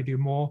couldn't agree with you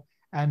more.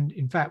 And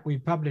in fact,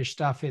 we've published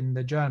stuff in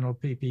the journal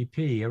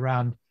PPP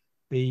around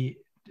the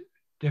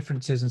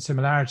differences and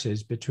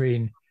similarities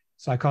between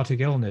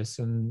psychotic illness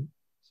and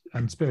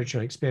and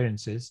spiritual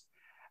experiences.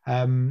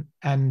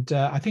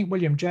 I think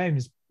William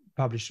James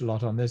published a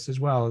lot on this as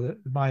well.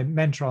 My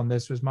mentor on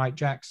this was Mike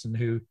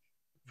Jackson,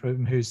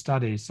 from whose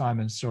study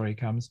Simon's story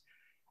comes.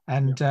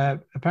 And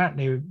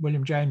apparently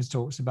William James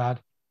talks about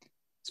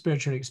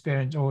spiritual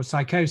experience or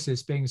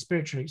psychosis being a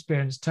spiritual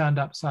experience turned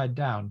upside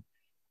down.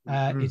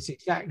 It's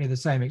exactly the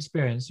same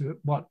experience.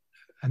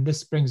 And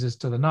this brings us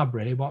to the nub,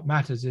 really. What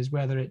matters is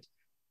whether it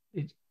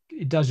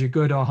does you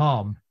good or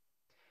harm.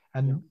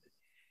 And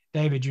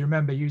David, you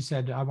remember you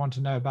said, I want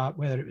to know about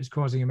whether it was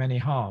causing him any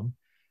harm.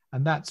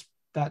 And that's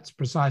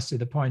precisely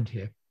the point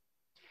here.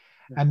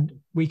 And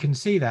we can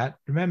see that.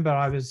 Remember,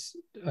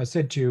 I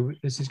said to you,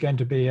 this is going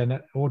to be an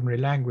ordinary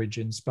language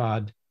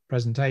inspired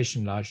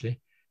presentation largely,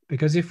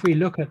 because if we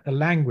look at the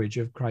language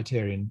of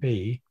criterion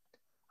B,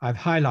 I've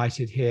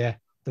highlighted here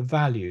the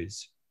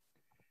values.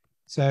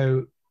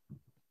 So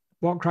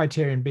what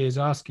criterion B is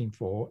asking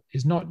for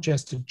is not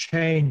just a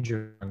change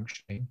of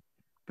functioning,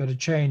 but a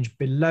change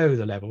below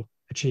the level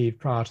achieved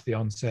prior to the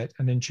onset.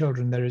 And in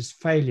children, there is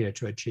failure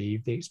to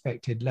achieve the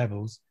expected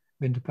levels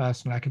of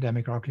interpersonal,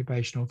 academic, or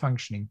occupational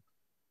functioning.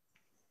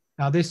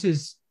 Now, this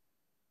is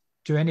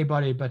to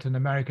anybody but an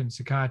American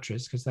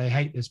psychiatrist, because they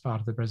hate this part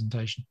of the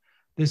presentation.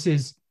 This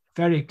is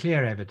very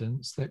clear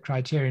evidence that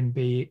criterion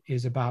B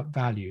is about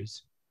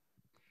values.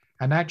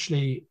 And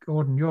actually,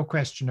 Gordon, your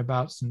question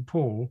about St.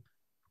 Paul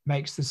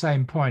makes the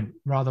same point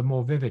rather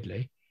more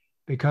vividly,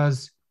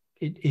 because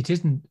it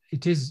isn't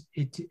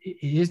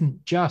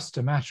just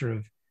a matter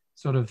of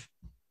sort of,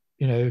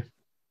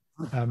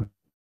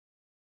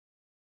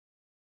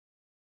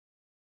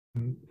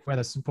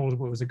 whether St. Paul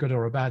was a good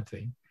or a bad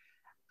thing.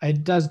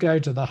 It does go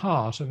to the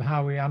heart of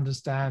how we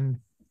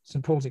understand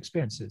St. Paul's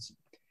experiences.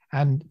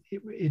 And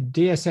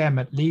DSM,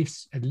 at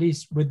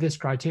least with this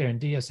criterion,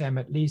 DSM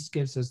at least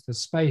gives us the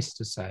space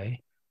to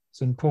say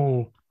St.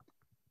 Paul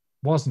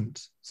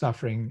wasn't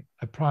suffering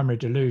a primary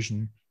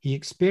delusion. He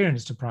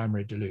experienced a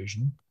primary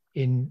delusion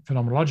in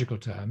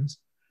phenomenological terms,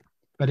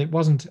 but it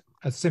wasn't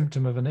a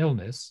symptom of an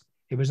illness.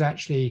 It was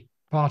actually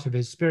part of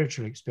his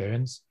spiritual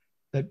experience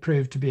that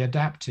proved to be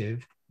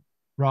adaptive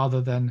rather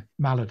than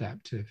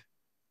maladaptive.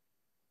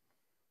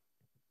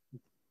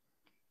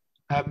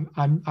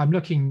 I'm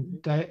looking,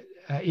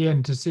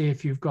 Ian, to see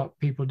if you've got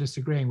people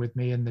disagreeing with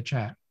me in the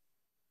chat.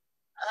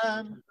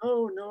 I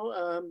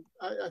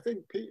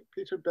think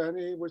Peter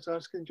Benny was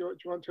asking, do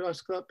you want to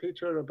ask that,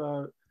 Peter,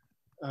 about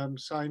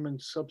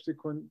Simon's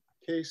subsequent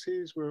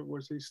cases?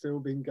 Was he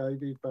still being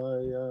guided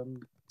by,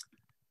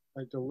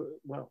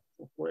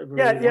 whatever?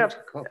 Yeah.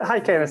 Hi,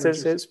 Kenneth.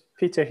 It's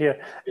Peter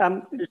here.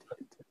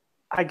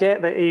 I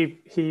get that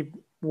he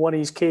won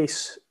his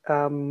case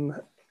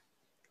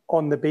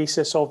on the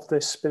basis of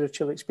this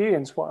spiritual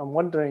experience. What I'm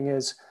wondering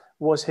is,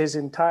 was his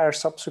entire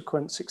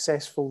subsequent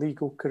successful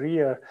legal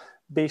career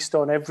based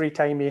on every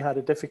time he had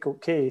a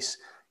difficult case,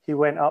 he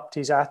went up to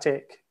his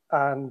attic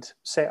and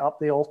set up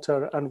the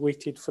altar and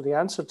waited for the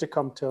answer to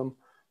come to him?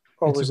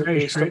 Or was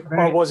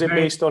it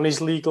based on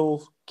his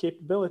legal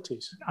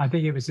capabilities? I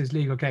think it was his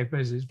legal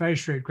capabilities. It's a very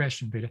shrewd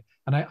question, Peter.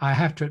 And I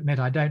have to admit,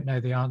 I don't know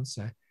the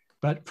answer.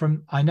 But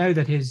I know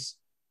that his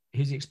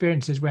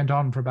experiences went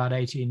on for about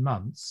 18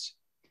 months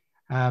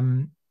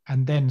and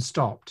then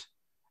stopped.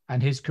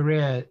 And his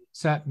career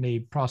certainly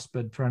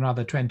prospered for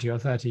another 20 or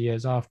 30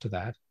 years after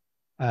that,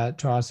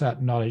 to our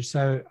certain knowledge.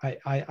 So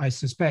I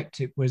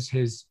suspect it was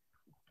his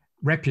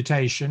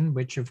reputation,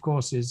 which of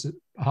course is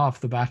half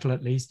the battle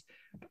at least,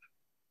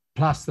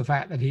 plus the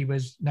fact that he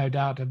was no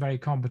doubt a very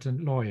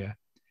competent lawyer.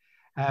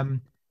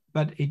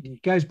 But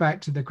it goes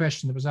back to the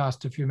question that was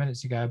asked a few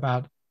minutes ago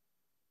about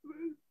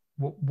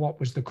what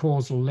was the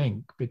causal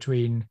link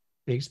between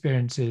the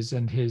experiences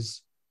and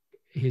his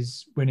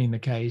winning the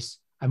case.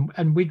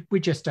 And we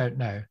just don't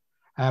know.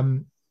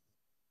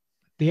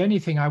 The only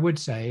thing I would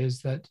say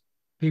is that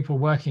people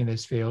working in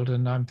this field,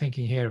 and I'm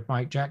thinking here of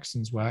Mike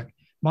Jackson's work.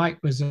 Mike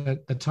was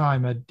at the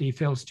time a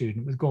DPhil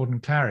student with Gordon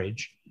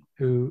Claridge,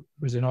 who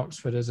was in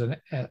Oxford as a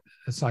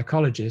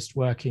psychologist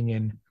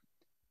working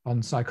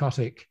on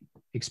psychotic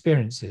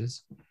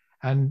experiences.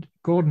 And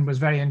Gordon was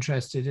very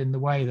interested in the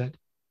way that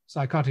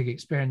psychotic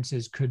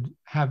experiences could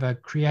have a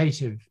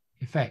creative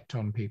effect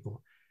on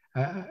people.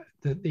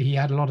 That he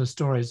had a lot of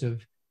stories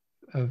of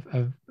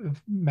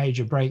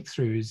major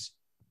breakthroughs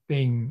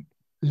being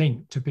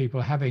linked to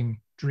people having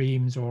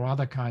dreams or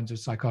other kinds of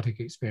psychotic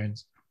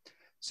experience.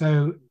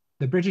 So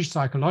the British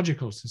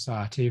Psychological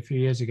Society a few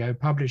years ago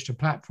published a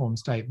platform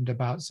statement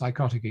about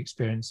psychotic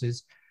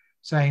experiences,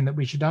 saying that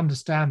we should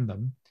understand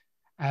them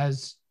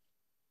as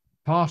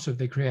part of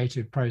the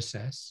creative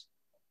process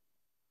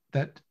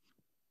that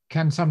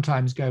can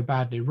sometimes go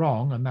badly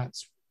wrong, and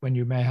that's when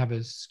you may have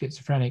a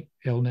schizophrenic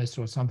illness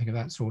or something of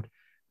that sort,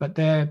 but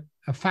they're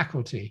a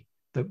faculty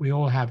that we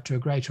all have to a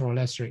greater or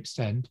lesser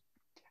extent,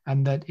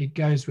 and that it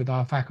goes with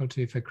our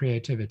faculty for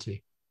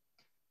creativity.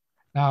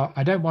 Now,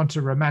 I don't want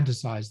to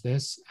romanticize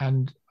this,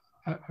 and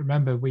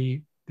remember,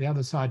 the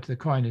other side to the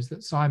coin is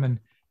that Simon,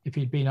 if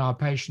he'd been our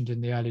patient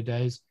in the early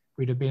days,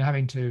 we'd have been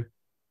having to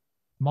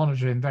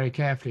monitor him very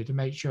carefully to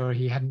make sure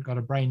he hadn't got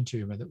a brain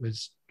tumor that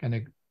was going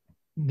to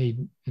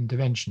need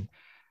intervention.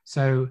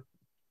 So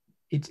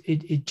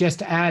it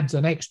just adds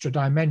an extra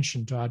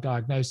dimension to our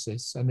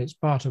diagnosis, and it's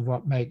part of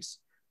what makes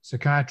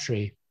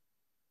psychiatry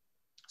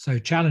so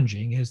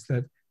challenging, is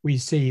that we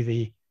see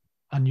the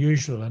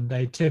unusual and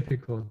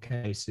atypical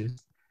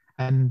cases,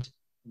 and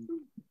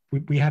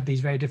we have these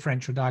very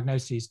differential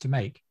diagnoses to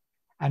make.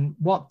 And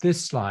what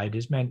this slide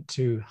is meant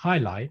to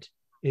highlight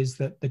is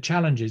that the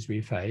challenges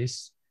we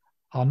face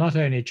are not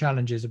only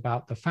challenges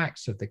about the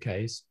facts of the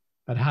case,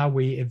 but how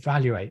we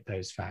evaluate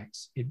those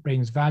facts. It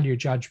brings value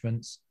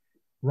judgments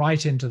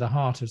right into the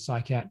heart of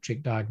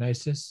psychiatric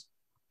diagnosis.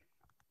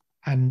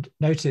 And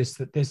notice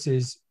that this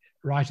is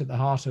right at the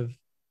heart of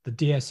the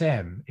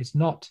DSM. It's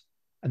not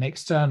an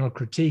external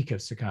critique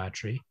of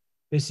psychiatry.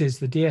 This is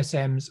the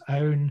DSM's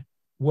own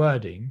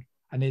wording.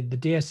 And in the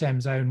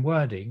DSM's own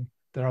wording,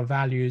 there are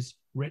values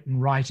written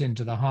right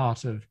into the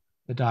heart of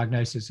the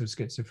diagnosis of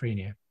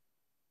schizophrenia.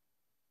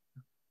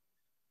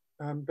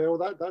 Bill,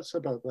 that's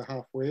about the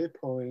halfway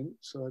point.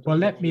 So well,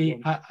 let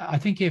me, I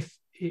think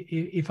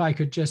if I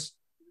could just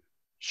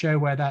show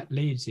where that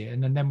leads you,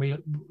 and then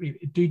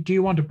do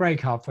you want to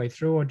break halfway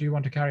through, or do you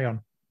want to carry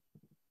on?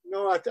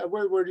 No,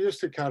 we're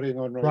used to carrying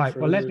on right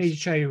through. Well, let me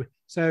show you.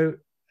 So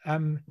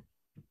the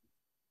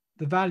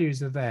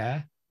values are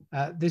there.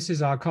 This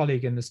is our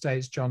colleague in the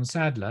States, John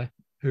Sadler,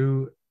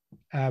 who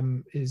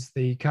is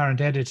the current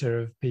editor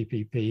of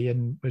PPP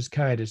and was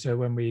co-editor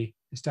when we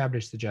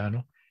established the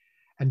journal.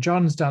 And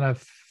John's done a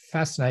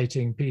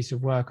fascinating piece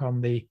of work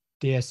on the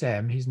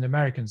DSM. He's an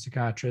American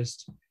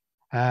psychiatrist,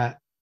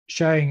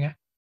 showing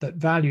that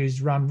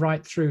values run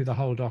right through the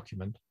whole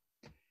document.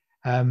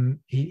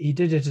 He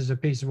did it as a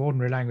piece of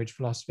ordinary language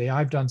philosophy.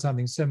 I've done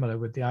something similar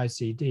with the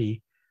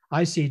ICD.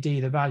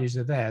 ICD, the values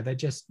are there. They're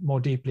just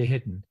more deeply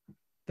hidden.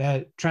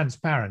 They're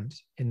transparent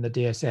in the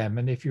DSM.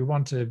 And if you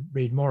want to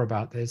read more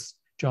about this,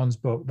 John's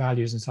book,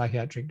 Values in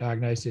Psychiatric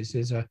Diagnosis,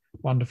 is a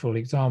wonderful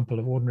example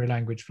of ordinary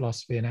language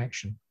philosophy in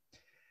action.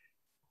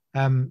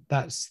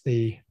 That's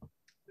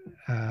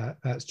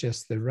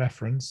just the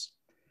reference.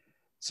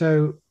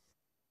 So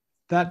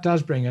that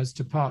does bring us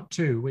to part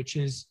two, which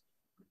is,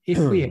 if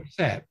we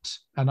accept,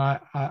 and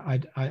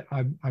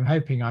I'm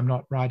hoping I'm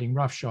not riding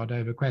roughshod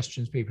over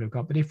questions people have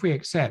got, but if we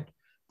accept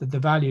that the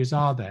values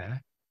are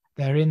there,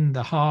 they're in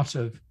the heart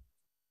of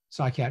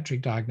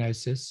psychiatric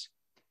diagnosis,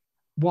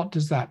 what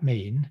does that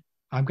mean?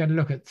 I'm going to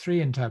look at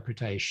three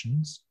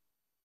interpretations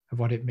of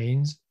what it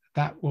means.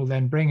 That will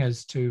then bring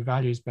us to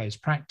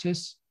values-based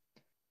practice.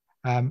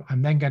 I'm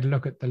then going to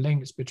look at the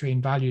links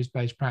between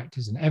values-based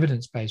practice and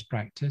evidence-based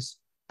practice.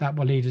 That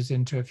will lead us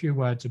into a few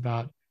words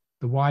about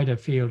the wider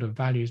field of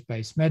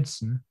values-based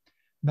medicine.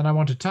 And then I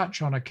want to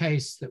touch on a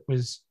case that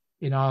was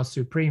in our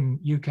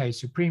UK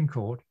Supreme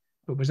Court,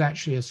 but was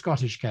actually a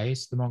Scottish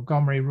case, the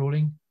Montgomery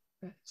ruling.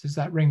 Does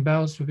that ring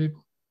bells for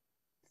people?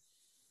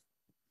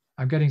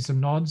 I'm getting some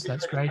nods.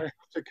 That's great. I have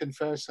to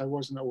confess, I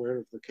wasn't aware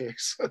of the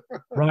case.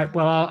 Right.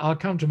 Well, I'll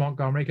come to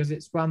Montgomery because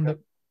it's one that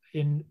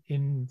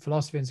in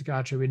philosophy and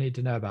psychiatry we need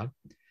to know about.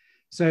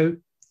 So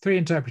three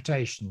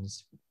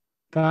interpretations.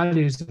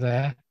 Values are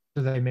there.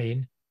 What do they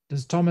mean?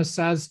 Does Thomas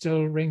Saz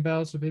still ring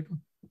bells for people?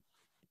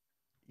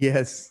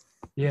 Yes.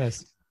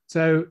 Yes.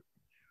 So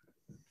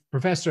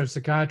professor of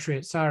psychiatry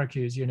at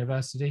Syracuse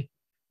University,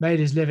 made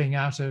his living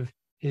out of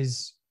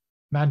his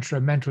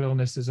mantra, mental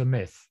illness is a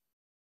myth.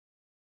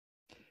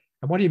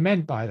 And what he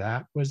meant by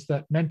that was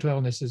that mental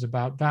illness is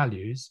about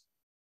values.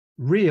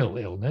 Real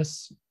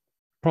illness,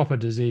 proper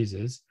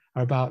diseases,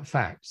 are about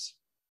facts.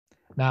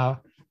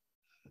 Now,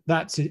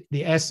 that's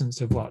the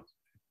essence of what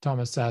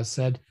Thomas Saz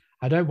said.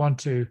 I don't want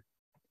to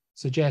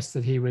suggest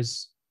that he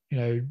was,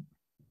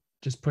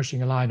 just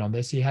pushing a line on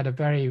this. He had a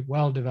very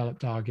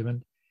well-developed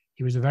argument.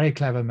 He was a very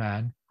clever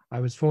man. I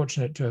was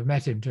fortunate to have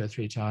met him 2 or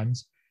 3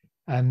 times,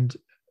 and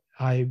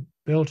I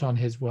built on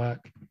his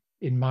work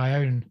in my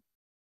own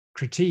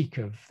critique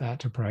of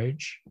that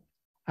approach.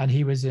 And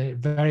he was a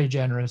very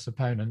generous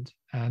opponent.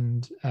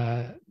 And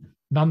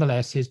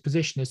nonetheless, his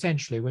position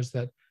essentially was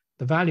that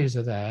the values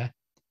are there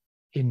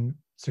in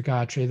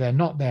psychiatry. They're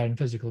not there in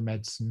physical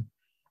medicine.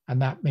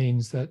 And that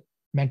means that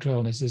mental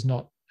illness is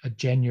not a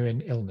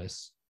genuine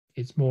illness.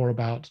 It's more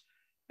about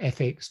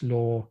ethics,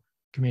 law,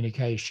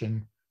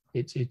 communication.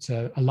 It's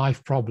a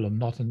life problem,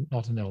 not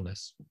an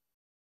illness.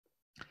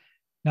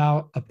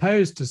 Now,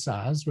 opposed to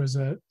Saz was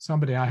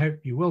somebody I hope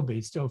you will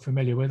be still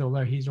familiar with,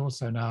 although he's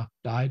also now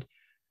died,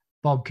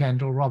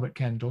 Robert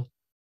Kendall.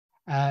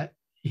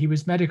 He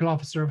was medical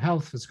officer of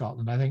health for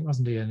Scotland, I think,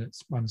 wasn't he, at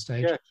one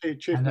stage? Yeah,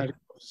 chief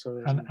medical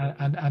officer.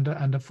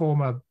 And a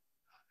former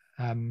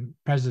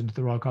president of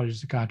the Royal College of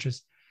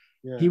Psychiatrists.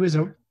 Yeah. He was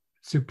a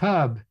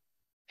superb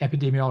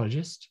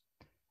epidemiologist,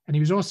 and he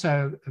was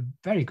also a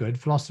very good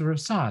philosopher of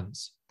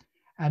science.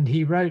 And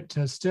he wrote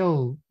a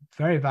still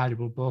very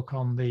valuable book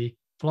on the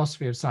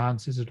philosophy of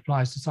science as it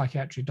applies to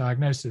psychiatric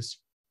diagnosis.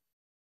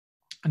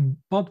 And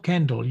Bob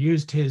Kendall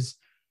used his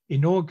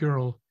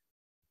inaugural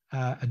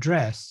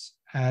address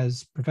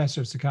as professor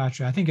of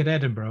psychiatry, I think at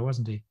Edinburgh,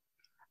 wasn't he,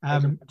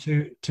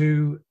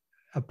 to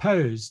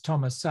oppose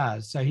Thomas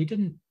Saz. So he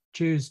didn't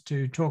choose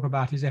to talk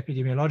about his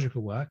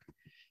epidemiological work,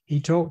 he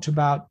talked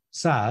about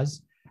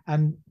SARS,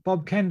 and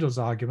Bob Kendall's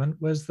argument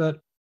was that,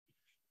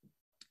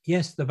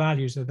 yes, the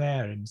values are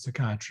there in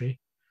psychiatry,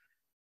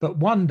 but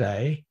one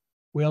day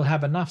we'll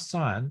have enough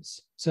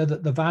science so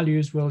that the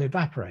values will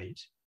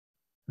evaporate.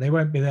 They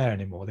won't be there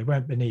anymore. They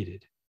won't be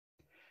needed.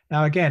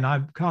 Now, again,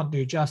 I can't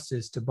do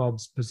justice to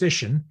Bob's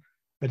position,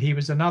 but he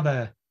was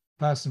another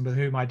person with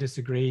whom I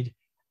disagreed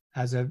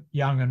as a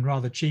young and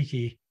rather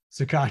cheeky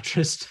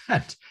psychiatrist.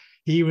 And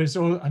he was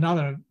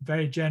another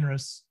very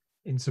generous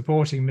in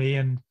supporting me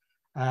and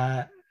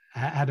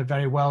had a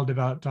very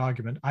well-developed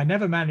argument. I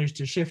never managed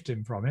to shift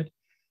him from it,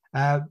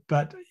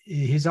 but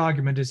his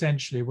argument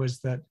essentially was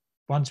that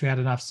once we had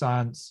enough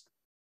science,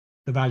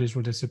 the values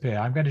will disappear.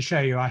 I'm going to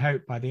show you, I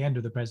hope, by the end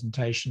of the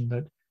presentation,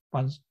 that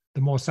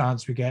the more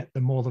science we get,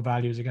 the more the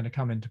values are going to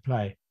come into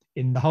play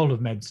in the whole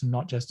of medicine,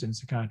 not just in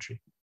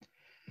psychiatry.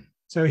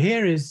 So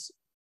here is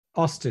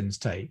Austin's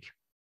take.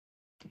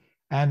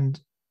 And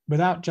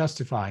without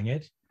justifying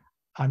it,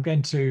 I'm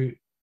going to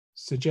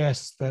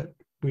suggest that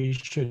we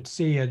should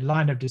see a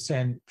line of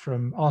descent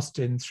from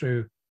Austin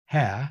through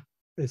Hare.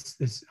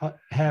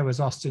 Hare was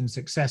Austin's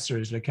successor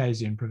as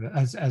Lucasian,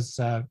 as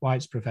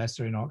White's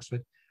professor in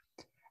Oxford.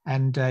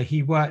 And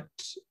he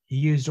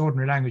used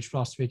ordinary language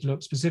philosophy to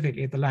look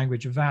specifically at the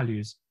language of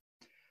values.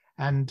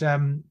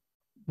 And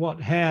what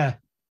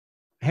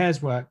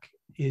Hare's work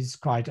is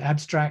quite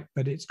abstract,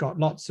 but it's got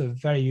lots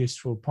of very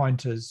useful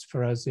pointers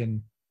for us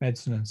in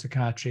medicine and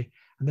psychiatry.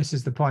 And this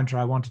is the pointer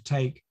I want to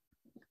take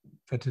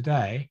for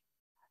today.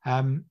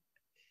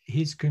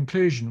 His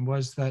conclusion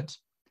was that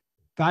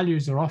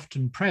values are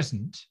often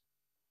present,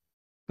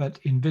 but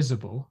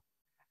invisible,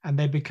 and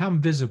they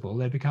become visible,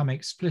 they become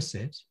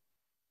explicit,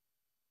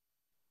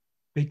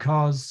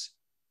 because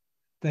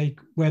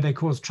where they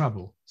cause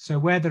trouble. So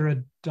where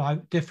there are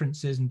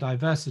differences and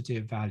diversity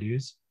of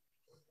values,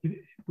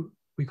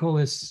 we call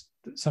this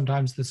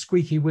sometimes the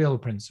squeaky wheel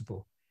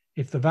principle.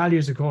 If the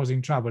values are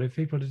causing trouble, if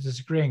people are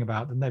disagreeing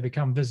about them, they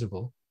become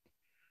visible.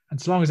 And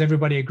so long as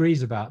everybody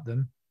agrees about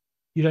them,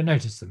 you don't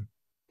notice them.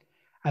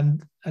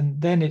 And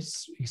then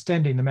it's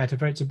extending the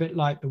metaphor. It's a bit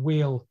like the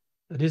wheel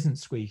that isn't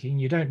squeaking.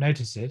 You don't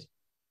notice it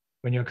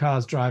when your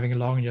car's driving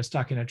along and you're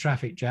stuck in a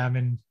traffic jam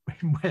in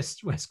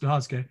West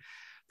Glasgow.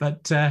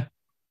 But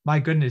my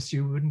goodness,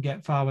 you wouldn't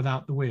get far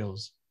without the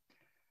wheels.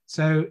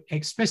 So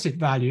explicit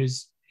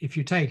values, if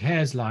you take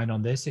Hare's line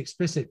on this,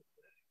 explicit,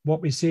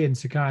 what we see in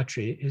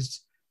psychiatry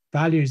is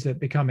values that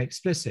become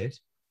explicit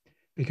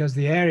because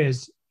the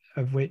areas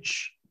in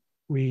which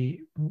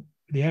we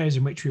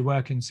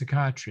work in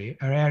psychiatry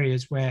are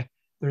areas where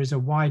there is a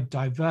wide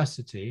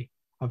diversity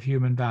of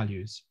human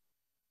values.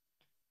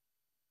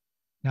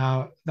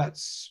 Now,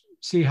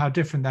 see how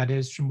different that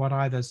is from what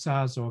either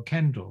SARS or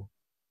Kendall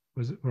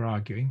were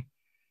arguing.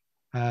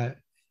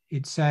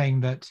 It's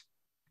saying that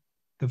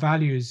the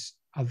values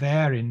are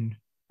there in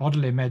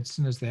bodily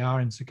medicine as they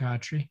are in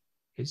psychiatry.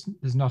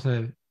 There's not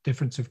a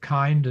difference of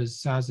kind, as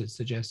SARS had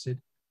suggested,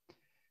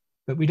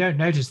 but we don't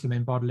notice them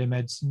in bodily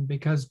medicine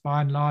because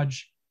by and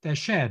large, they're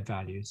shared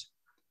values.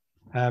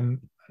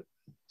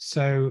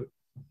 So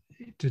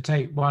to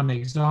take one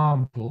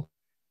example,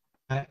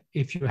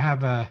 if you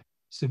have a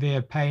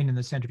severe pain in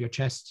the center of your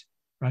chest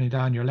running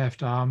down your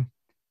left arm,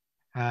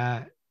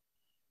 there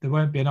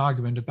won't be an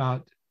argument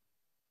about,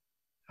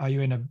 are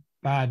you in a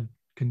bad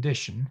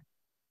condition?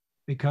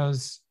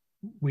 Because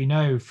we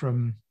know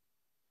from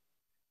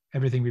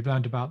everything we've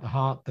learned about the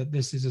heart that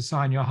this is a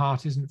sign your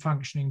heart isn't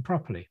functioning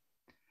properly.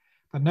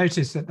 But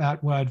notice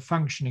that word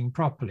functioning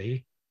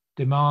properly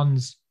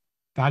demands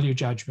value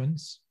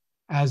judgments,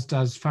 as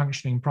does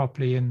functioning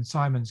properly in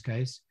Simon's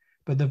case,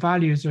 but the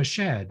values are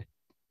shared.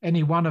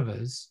 Any one of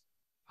us,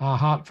 our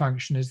heart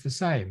function is the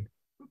same.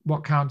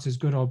 What counts as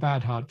good or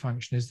bad heart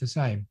function is the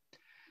same.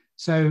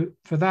 So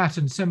for that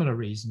and similar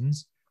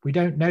reasons, we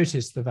don't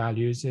notice the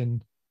values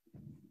in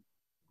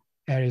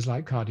areas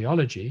like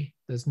cardiology.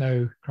 There's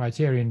no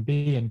criterion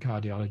B in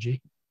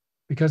cardiology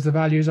because the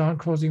values aren't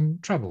causing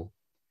trouble.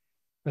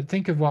 But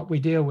think of what we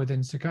deal with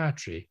in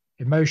psychiatry: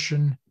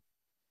 emotion,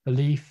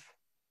 belief,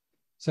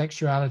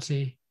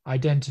 sexuality,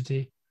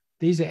 identity.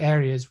 These are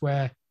areas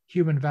where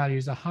human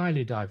values are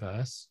highly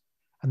diverse.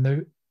 And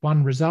the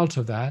one result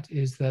of that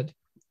is that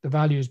the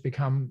values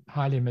become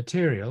highly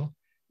material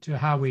to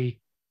how we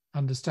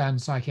understand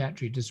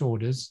psychiatric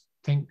disorders.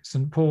 Think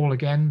St. Paul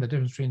again, the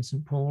difference between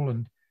St. Paul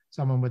and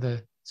someone with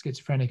a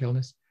schizophrenic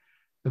illness.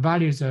 The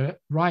values are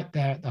right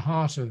there at the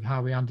heart of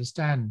how we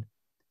understand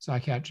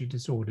psychiatric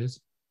disorders.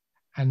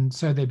 And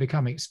so they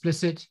become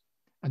explicit.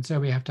 And so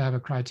we have to have a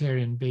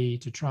criterion B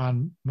to try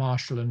and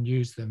marshal and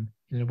use them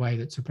in a way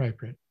that's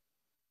appropriate.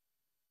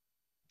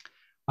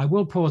 I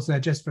will pause there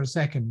just for a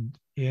second,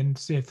 Ian,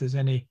 to see if there's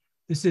any.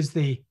 This is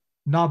the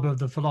nub of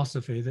the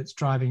philosophy that's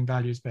driving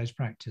values-based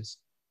practice.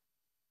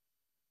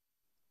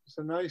 It's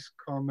a nice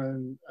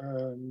comment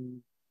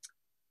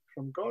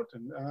from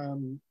Gordon.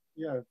 Do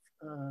you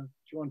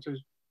want to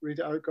read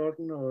it out,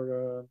 Gordon,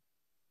 or?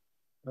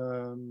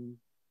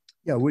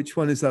 Yeah, which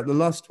one is that? The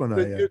last one?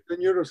 The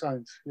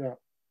neuroscience, yeah.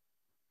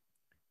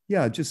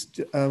 Yeah, just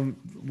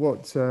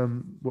what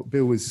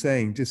Bill was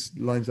saying just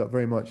lines up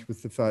very much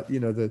with the fact,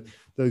 you know, that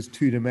those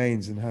two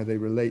domains and how they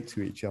relate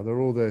to each other.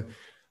 All the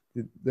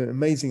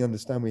amazing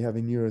understanding we have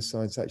in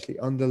neuroscience actually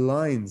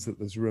underlines that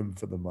there's room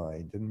for the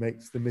mind and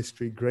makes the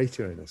mystery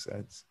greater in a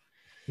sense.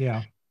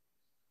 Yeah.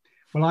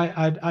 Well,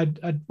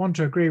 I'd want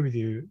to agree with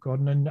you,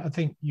 Gordon, and I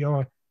think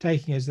you're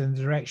taking us in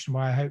the direction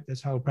where I hope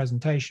this whole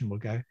presentation will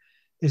go.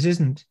 This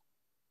isn't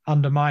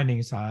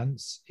undermining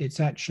science. It's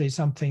actually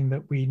something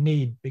that we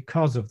need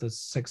because of the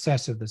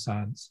success of the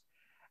science.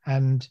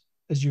 And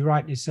as you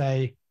rightly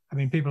say, I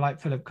mean, people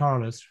like Philip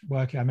Corrales,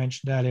 I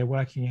mentioned earlier,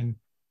 working in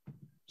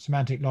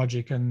semantic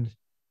logic and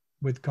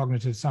with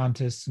cognitive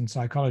scientists and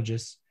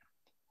psychologists,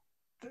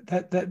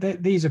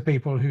 these are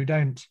people who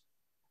don't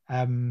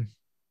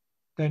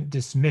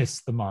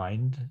dismiss the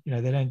mind. You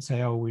know, they don't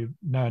say, oh, we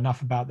know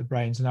enough about the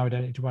brain, so now we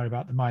don't need to worry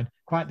about the mind.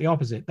 Quite the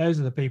opposite. Those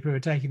are the people who are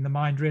taking the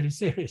mind really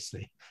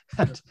seriously.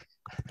 And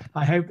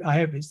I hope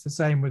it's the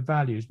same with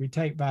values. We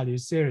take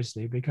values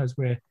seriously because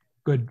we're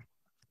good,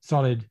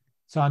 solid,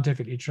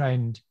 scientifically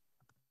trained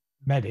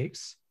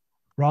medics,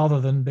 rather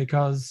than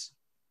because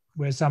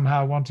we're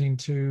somehow wanting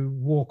to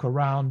walk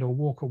around or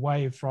walk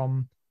away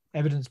from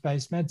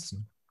evidence-based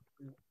medicine.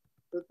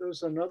 But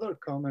there's another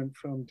comment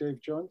from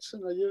Dave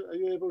Johnson. Are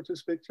you able to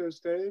speak to us,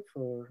 Dave,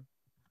 or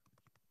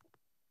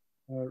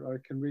I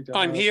can read it?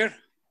 I'm here.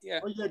 Yeah.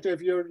 Oh yeah,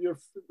 Dave. You're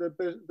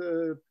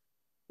the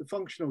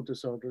functional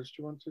disorders.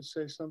 Do you want to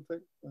say something?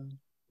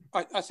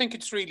 I think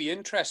it's really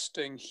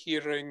interesting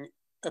hearing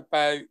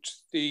about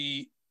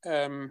the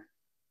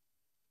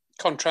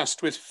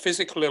contrast with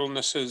physical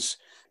illnesses,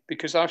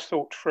 because I've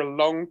thought for a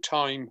long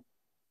time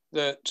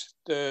that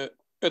the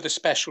other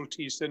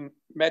specialties in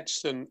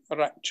medicine are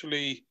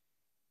actually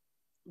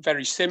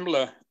very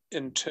similar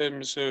in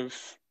terms of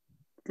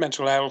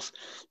mental health,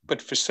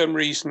 but for some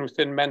reason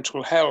within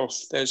mental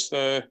health, there's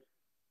a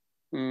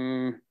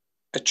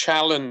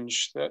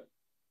challenge that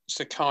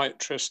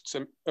psychiatrists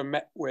are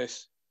met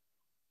with.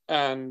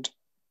 And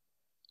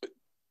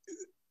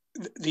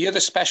the other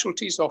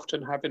specialties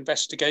often have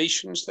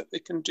investigations that they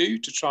can do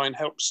to try and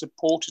help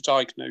support a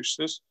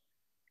diagnosis.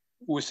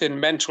 Within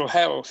mental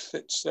health,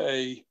 it's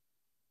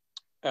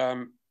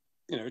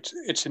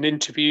it's an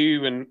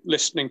interview and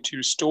listening to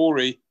a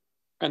story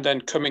and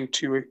then coming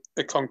to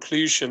a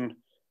conclusion.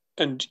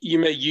 And you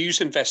may use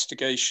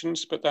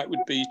investigations, but that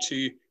would be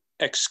to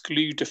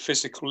exclude a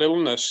physical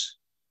illness.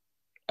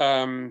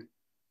 And,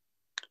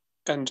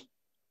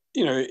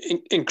 you know,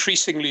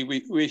 increasingly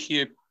we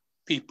hear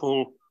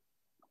people,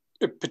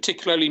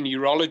 particularly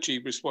neurology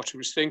was what I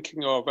was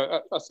thinking of.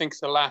 I think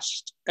the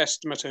last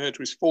estimate I heard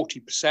was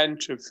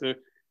 40% of the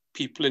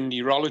people in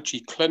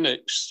neurology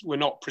clinics were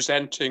not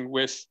presenting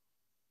with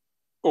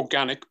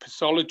organic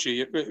pathology.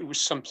 It was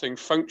something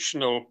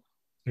functional.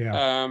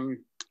 Yeah.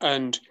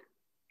 And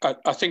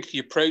I think the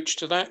approach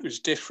to that was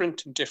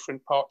different in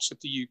different parts of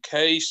the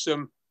UK.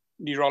 Some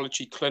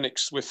neurology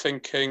clinics were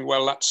thinking,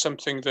 well, that's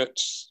something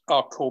that's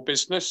our core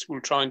business.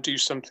 We'll try and do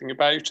something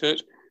about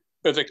it.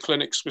 Other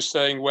clinics were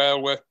saying,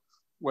 well,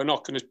 we're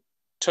not going to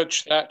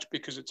touch that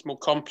because it's more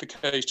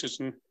complicated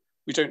and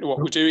we don't know what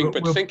we're doing.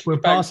 But thinking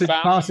about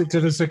pass it to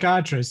the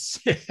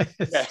psychiatrists.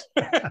 Yes.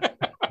 Yeah.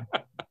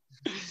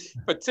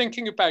 But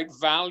thinking about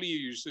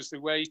values as a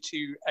way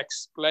to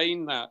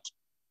explain that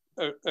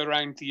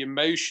around the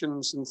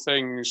emotions and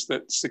things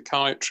that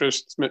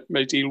psychiatrists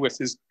may deal with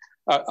is,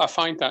 I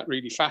find that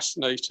really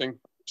fascinating.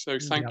 So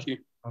thank you.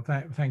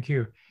 Well, thank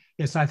you.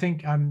 Yes, I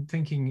think I'm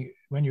thinking,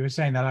 when you were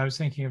saying that, I was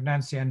thinking of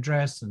Nancy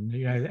Andreasen,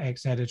 you know, the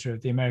ex-editor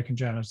of the American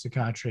Journal of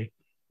Psychiatry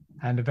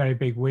and a very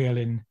big wheel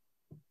in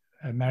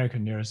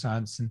American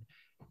neuroscience. And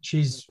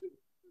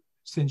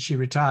since she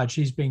retired,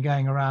 she's been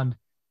going around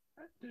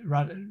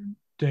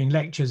doing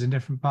lectures in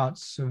different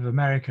parts of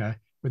America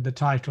with the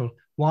title,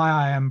 Why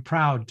I Am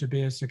Proud to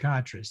Be a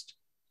Psychiatrist.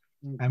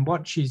 And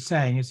what she's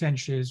saying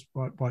essentially is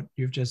what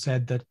you've just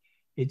said, that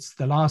it's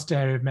the last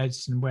area of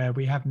medicine where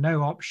we have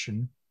no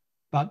option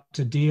but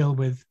to deal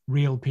with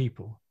real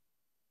people.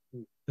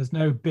 There's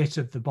no bit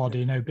of the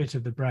body, no bit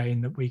of the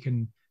brain that we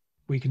can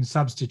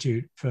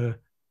substitute for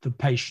the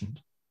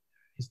patient.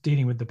 It's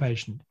dealing with the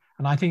patient.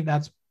 And I think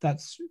that's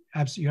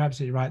you're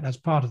absolutely right. That's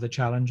part of the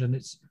challenge, and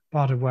it's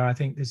part of where I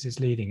think this is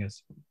leading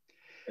us.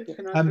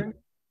 Can I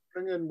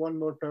bring in one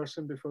more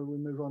person before we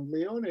move on?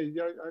 Leonie,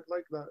 I'd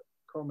like that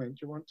comment. Do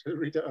you want to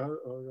read it out?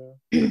 Or,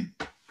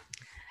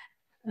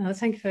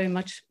 Thank you very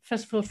much.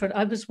 First of all,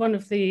 I was one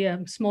of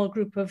the small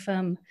group of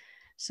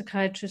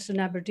psychiatrists in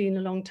Aberdeen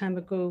a long time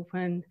ago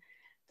when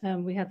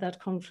we had that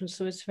conference,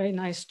 so it's very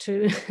nice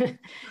to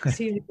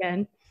see you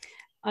again.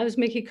 I was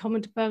making a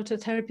comment about a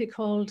therapy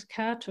called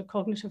CAT, or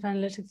cognitive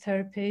analytic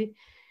therapy.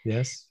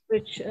 Yes.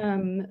 Which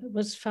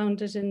was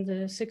founded in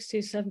the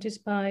 60s,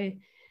 70s by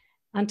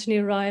Anthony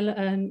Ryle,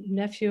 a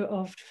nephew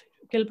of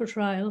Gilbert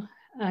Ryle.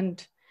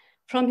 And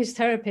from his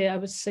therapy, I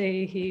would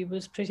say he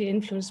was pretty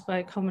influenced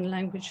by common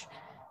language,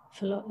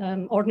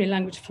 ordinary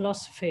language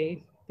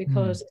philosophy,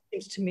 because it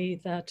seems to me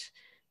that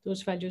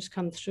those values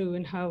come through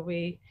in how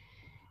we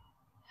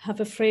have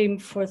a frame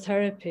for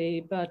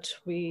therapy, but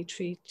we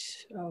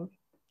treat,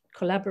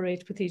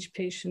 collaborate with each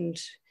patient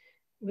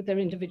with their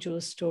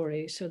individual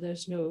story. So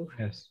there's no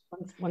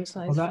one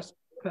size. Well,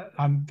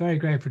 I'm very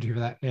grateful to you for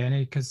that,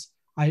 Leonie, because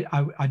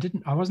I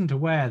wasn't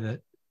aware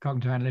that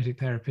cognitive analytic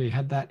therapy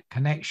had that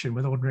connection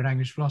with ordinary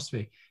language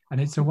philosophy,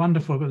 and it's a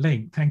wonderful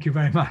link. Thank you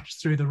very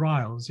much. Through the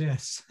Riles,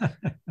 yes.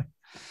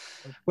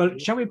 Well,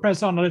 shall we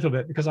press on a little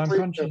bit, because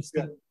I'm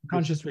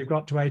conscious we've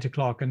got to 8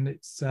 o'clock, and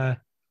it's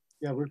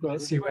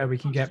let's see where we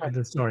can get with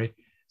the story.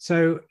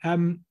 So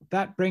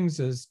that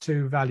brings us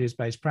to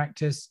values-based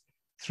practice.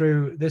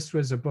 This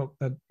was a book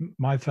that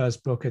my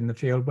first book in the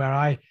field, where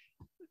I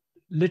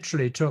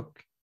literally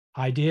took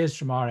ideas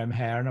from R.M.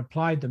 Hare and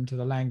applied them to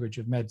the language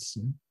of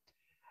medicine.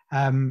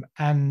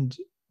 And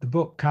the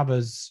book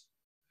covers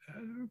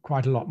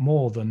quite a lot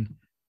more than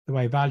the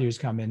way values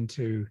come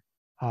into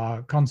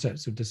our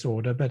concepts of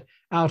disorder. But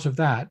out of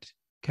that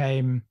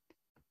came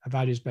a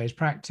values-based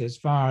practice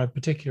via a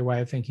particular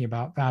way of thinking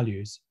about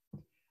values.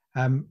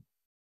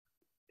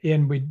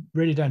 Ian, we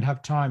really don't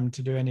have time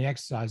to do any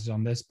exercises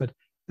on this, but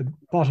the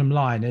bottom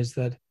line is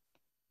that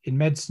in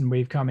medicine,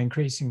 we've come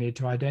increasingly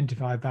to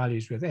identify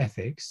values with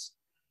ethics.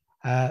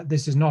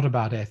 This is not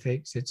about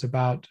ethics. It's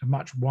about a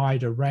much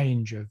wider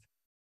range of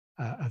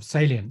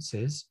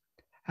saliences.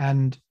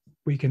 And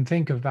we can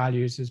think of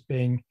values as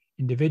being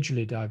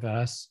individually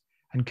diverse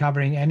and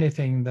covering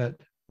anything that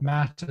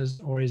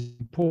matters or is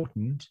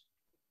important.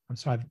 I'm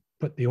sorry, I've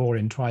put the or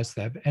in twice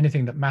there, but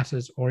anything that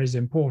matters or is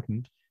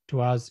important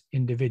to us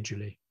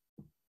individually.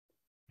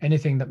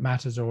 Anything that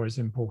matters or is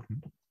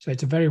important. So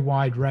it's a very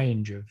wide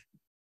range of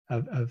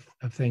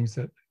things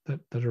that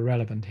are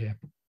relevant here.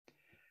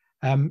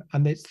 And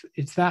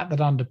it's that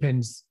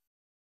underpins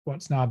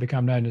what's now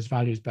become known as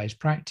values-based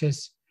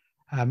practice.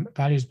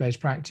 Values-based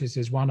practice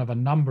is one of a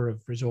number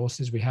of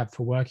resources we have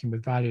for working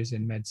with values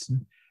in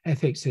medicine.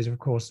 Ethics is, of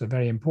course, a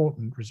very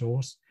important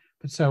resource,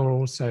 but so are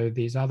also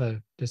these other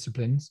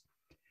disciplines.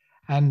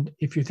 And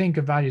if you think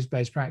of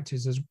values-based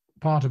practice as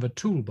part of a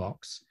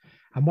toolbox,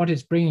 and what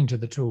it's bringing to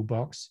the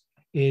toolbox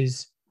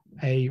is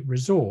a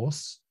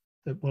resource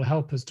that will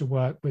help us to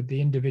work with the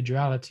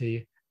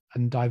individuality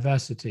and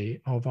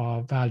diversity of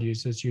our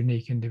values as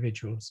unique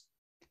individuals,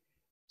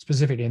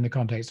 specifically in the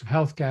context of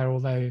healthcare,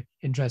 although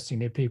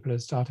interestingly, people are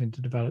starting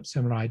to develop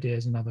similar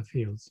ideas in other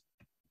fields.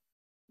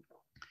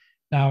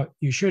 Now,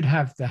 you should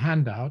have the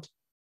handout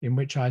in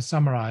which I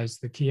summarize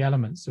the key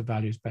elements of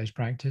values-based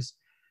practice,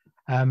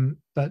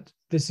 but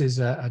this is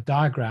a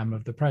diagram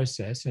of the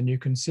process, and you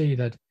can see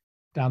that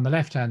down the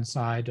left-hand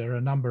side are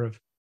a number of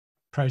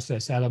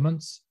process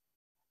elements,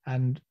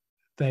 and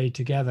they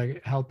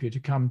together help you to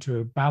come to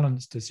a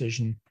balanced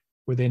decision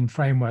within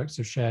frameworks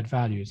of shared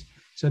values.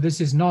 So this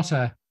is not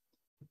a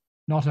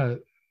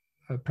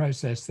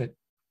process that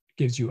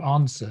gives you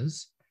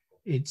answers.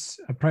 It's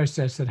a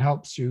process that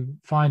helps you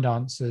find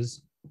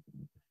answers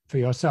for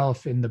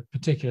yourself in the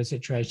particular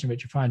situation in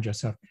which you find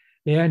yourself.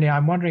 Leonie,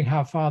 I'm wondering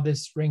how far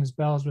this rings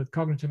bells with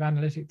cognitive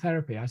analytic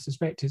therapy. I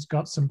suspect it's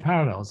got some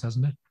parallels,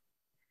 hasn't it?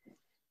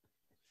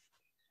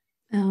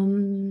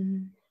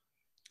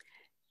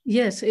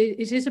 Yes,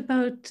 it is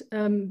about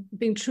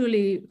being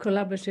truly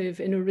collaborative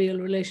in a real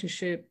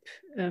relationship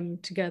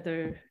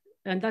together.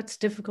 And that's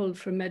difficult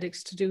for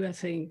medics to do, I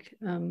think.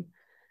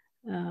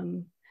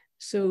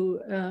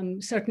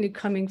 Certainly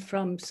coming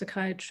from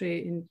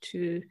psychiatry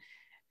into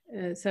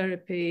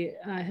therapy,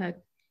 I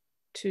had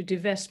to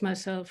divest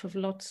myself of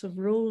lots of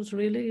roles,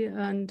 really,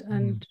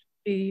 and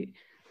be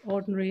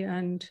ordinary.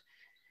 And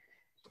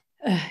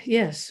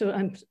yes, so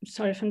I'm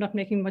sorry if I'm not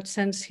making much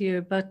sense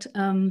here, but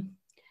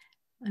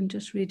I'm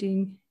just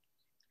reading.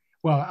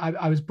 Well,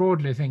 I was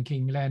broadly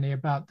thinking, Leonie,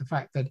 about the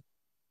fact that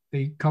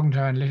the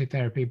cognitive analytic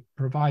therapy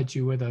provides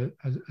you with a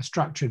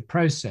structured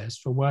process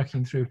for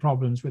working through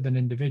problems with an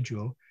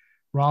individual,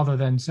 rather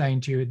than saying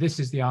to you, this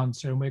is the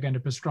answer and we're going to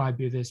prescribe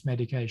you this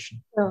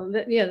medication. Well,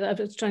 yeah, I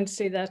was trying to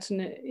say that.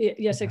 And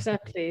yes,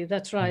 exactly.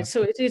 That's right. Yeah.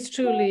 So it is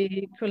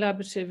truly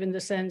collaborative in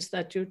the sense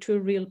that you're two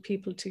real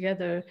people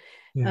together.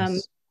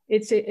 Yes.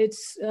 It's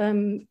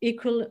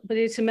equal but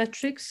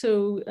asymmetric.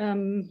 So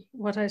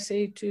what I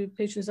say to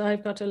patients,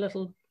 I've got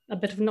a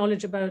bit of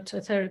knowledge about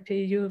therapy.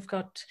 You've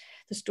got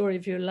the story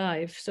of your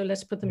life. So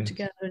let's put them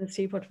together and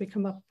see what we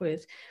come up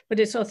with. But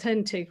it's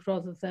authentic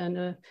rather than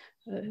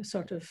a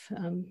sort of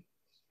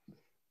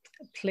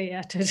play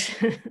at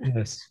it.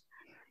 Yes.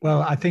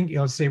 Well, I think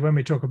you'll see when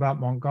we talk about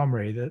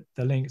Montgomery that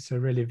the links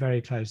are really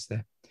very close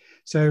there.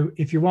 So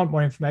if you want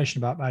more information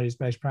about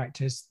values-based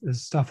practice,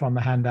 there's stuff on the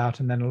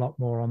handout and then a lot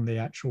more on the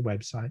actual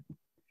website.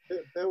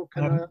 Bill,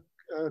 can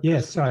I?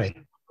 Yes, sorry.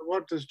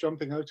 What does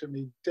jumping out at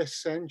me?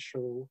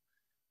 Essential.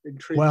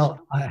 Intrigues.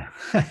 Well,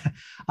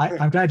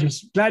 I'm glad you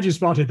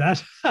spotted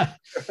that.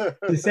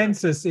 The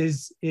census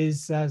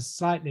is a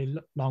slightly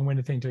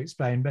long-winded thing to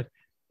explain, but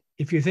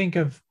if you think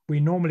of, we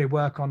normally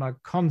work on a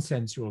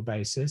consensual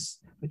basis,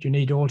 but you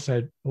need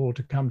also all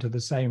to come to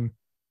the same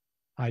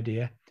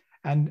idea.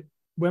 And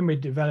when we're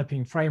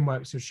developing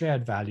frameworks of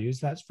shared values,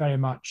 that's very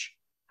much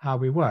how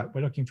we work.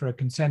 We're looking for a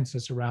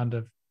consensus around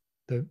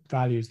the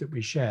values that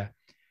we share.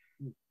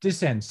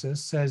 dissensus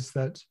says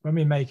that when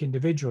we make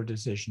individual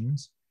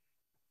decisions,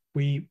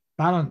 we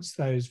balance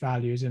those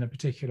values in a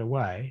particular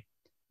way,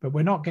 but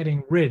we're not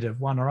getting rid of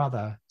one or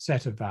other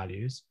set of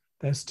values.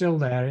 They're still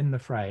there in the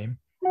frame.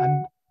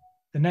 And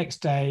the next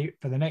day,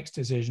 for the next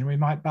decision, we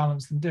might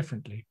balance them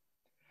differently.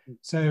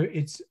 So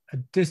it's a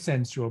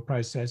dissensual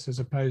process as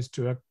opposed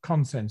to a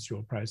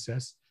consensual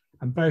process.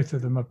 And both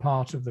of them are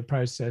part of the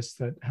process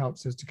that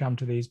helps us to come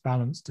to these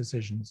balanced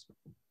decisions.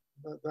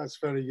 That's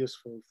very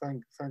useful.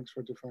 Thanks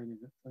for defining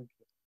it. Thank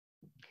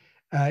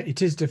you.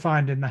 It is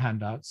defined in the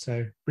handout,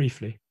 so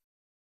briefly.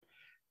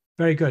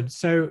 Very good.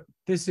 So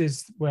this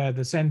is where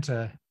the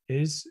centre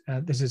is.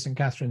 This is St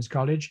Catherine's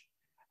College.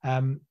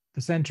 The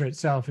centre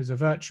itself is a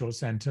virtual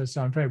centre,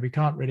 so I'm afraid we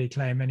can't really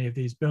claim any of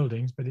these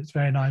buildings, but it's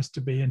very nice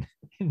to be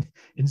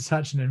in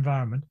such an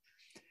environment.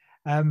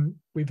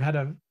 We've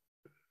had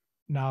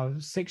now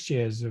 6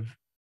 years of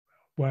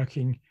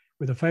working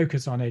with a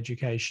focus on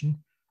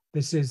education.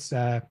 This is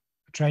a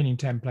training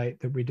template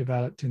that we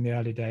developed in the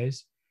early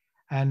days,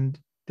 and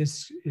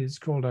this is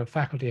called a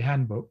faculty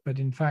handbook, but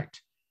in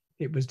fact,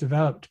 it was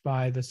developed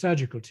by the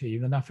surgical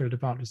team, the Nuffield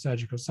Department of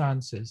Surgical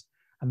Sciences,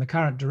 and the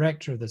current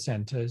director of the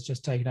centre has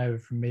just taken over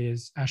from me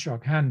is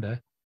Ashok Handa,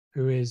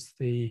 who is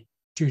the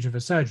tutor for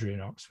surgery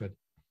in Oxford.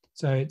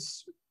 So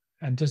it's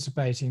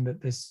anticipating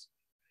that this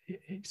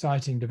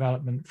exciting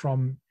development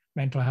from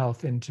mental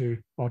health into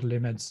bodily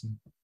medicine.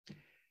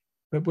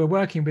 But we're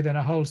working within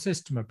a whole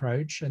system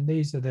approach, and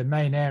these are the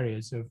main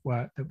areas of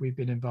work that we've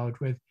been involved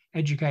with: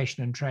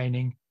 education and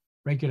training,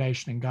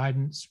 regulation and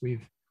guidance.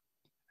 We've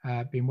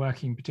been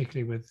working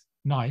particularly with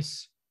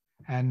NICE,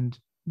 and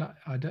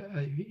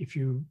if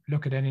you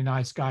look at any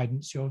NICE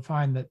guidance, you'll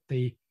find that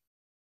the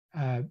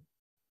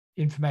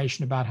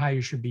information about how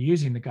you should be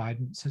using the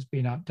guidance has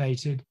been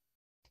updated,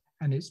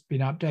 and it's been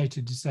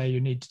updated to say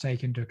you need to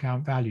take into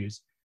account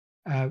values.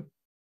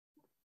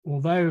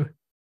 Although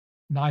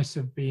NICE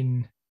have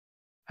been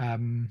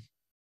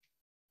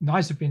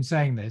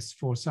saying this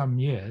for some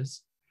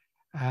years,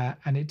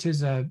 and it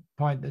is a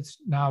point that's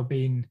now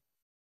been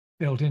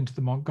built into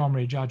the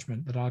Montgomery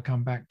judgment that I'll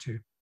come back to.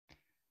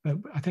 But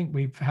I think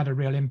we've had a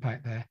real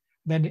impact there.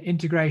 Then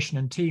integration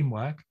and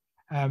teamwork.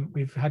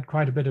 We've had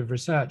quite a bit of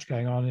research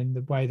going on in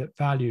the way that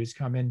values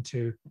come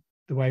into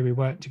the way we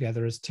work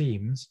together as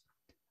teams.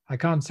 I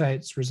can't say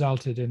it's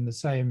resulted in the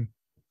same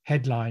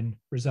headline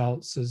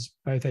results as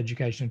both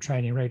education and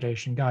training,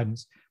 regulation,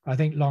 guidance. But I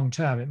think long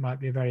term, it might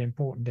be a very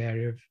important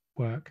area of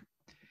work.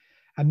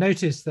 And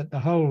notice that the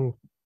whole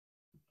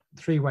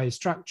three-way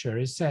structure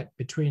is set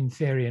between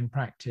theory and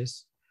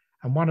practice.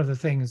 And one of the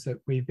things that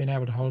we've been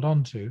able to hold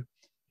on to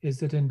is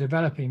that in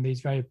developing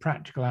these very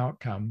practical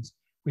outcomes,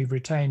 we've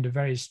retained a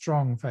very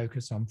strong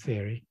focus on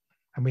theory.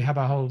 And we have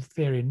a whole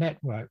theory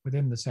network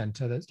within the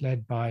centre that's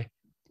led by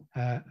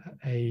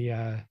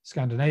a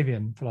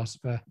Scandinavian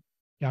philosopher,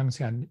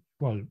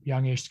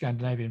 youngish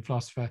Scandinavian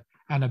philosopher,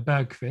 Anna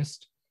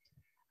Bergqvist,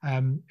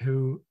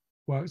 who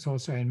works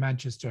also in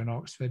Manchester and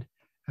Oxford.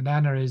 And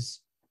Anna is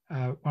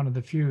one of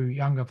the few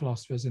younger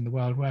philosophers in the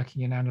world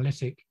working in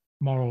analytic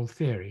moral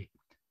theory.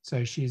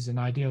 So she's an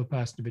ideal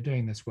person to be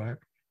doing this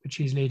work, but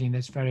she's leading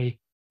this very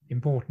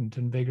important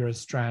and vigorous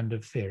strand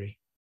of theory.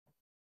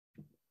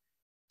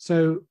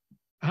 So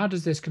how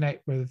does this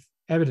connect with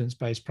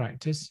evidence-based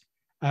practice?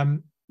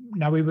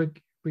 Now we're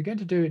going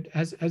to do it.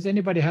 Has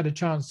anybody had a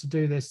chance to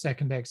do this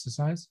second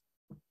exercise?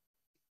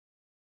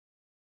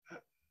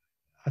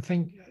 I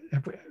think,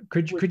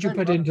 could you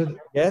put into the...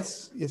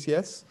 Yes.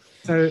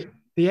 So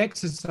the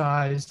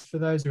exercise, for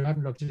those who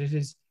haven't looked at it,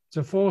 it's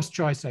a forced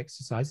choice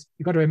exercise.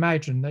 You've got to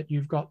imagine that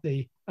you've got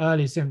the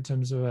early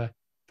symptoms of a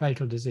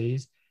fatal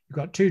disease. You've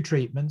got two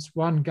treatments.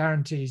 One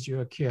guarantees you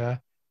a cure,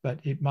 but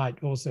it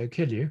might also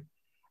kill you.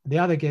 The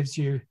other gives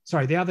you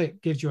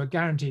a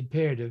guaranteed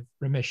period of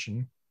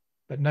remission,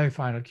 but no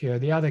final cure.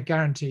 The other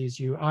guarantees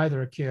you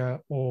either a cure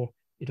or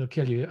it'll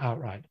kill you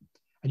outright.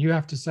 And you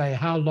have to say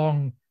how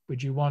long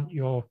would you want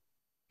your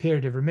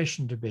period of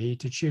remission to be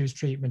to choose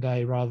treatment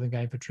A rather than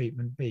going for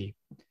treatment B.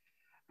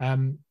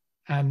 And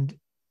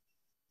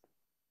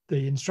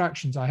the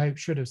instructions, I hope,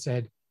 should have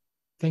said,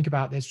 think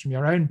about this from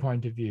your own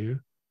point of view.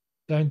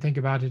 Don't think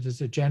about it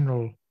as a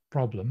general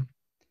problem,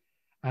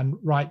 and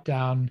write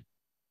down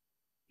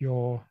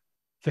your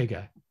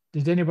figure.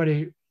 Did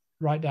anybody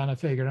write down a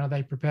figure? Are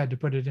they prepared to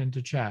put it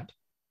into chat?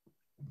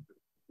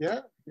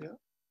 Yeah.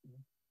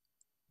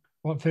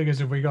 What figures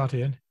have we got,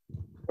 Ian?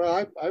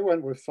 Well, I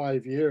went with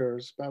 5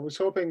 years, but I was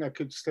hoping I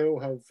could still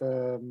have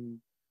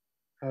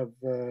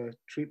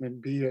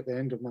treatment B at the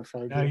end of my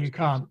 5 years. No, you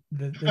can't.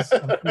 I'm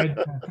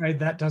afraid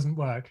that doesn't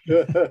work.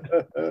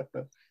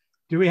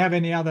 Do we have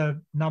any other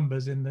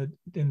numbers in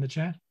the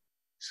chat?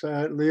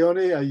 So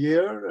Leonie, a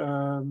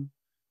year.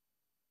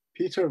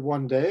 Peter,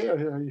 1 day.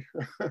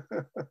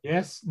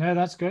 Yes. No,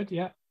 that's good.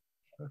 Yeah.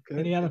 Okay.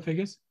 Any other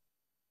figures?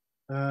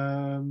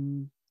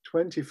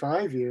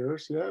 25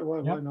 years. Yeah.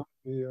 Why not?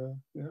 Yeah.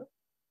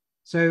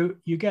 So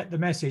you get the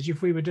message.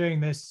 If we were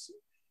doing this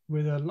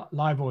with a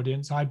live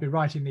audience, I'd be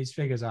writing these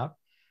figures up.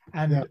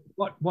 And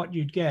what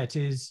you'd get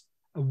is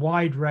a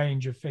wide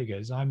range of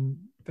figures. I'm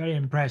very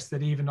impressed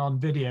that even on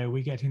video,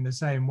 we're getting the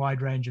same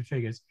wide range of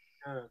figures.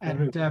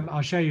 And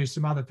I'll show you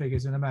some other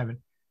figures in a moment,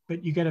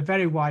 but you get a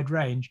very wide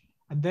range.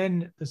 And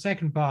then the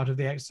second part of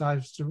the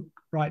exercise is to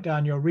write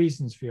down your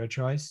reasons for your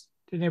choice.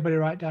 Did anybody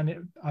write down it?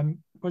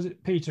 Was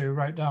it Peter who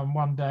wrote down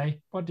one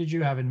day? What did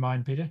you have in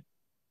mind, Peter?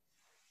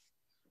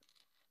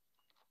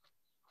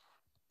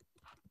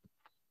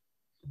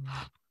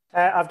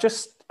 I've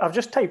just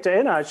typed it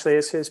in, actually.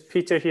 It says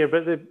Peter here,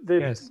 but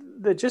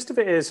the gist of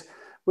it is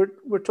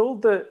we're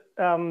told that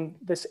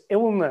this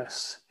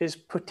illness is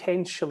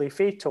potentially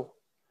fatal,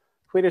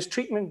 whereas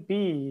treatment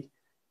B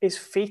is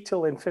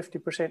fatal in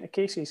 50% of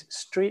cases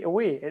straight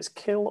away. It's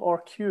kill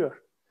or cure.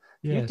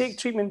 If you take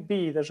treatment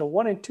B, there's a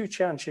 1 in 2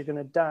 chance you're going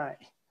to die.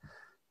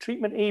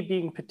 Treatment A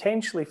being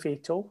potentially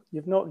fatal,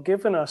 you've not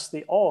given us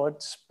the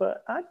odds,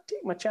 but I'd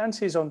take my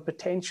chances on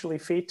potentially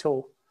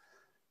fatal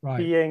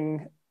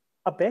being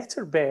a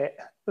better bet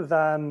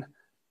than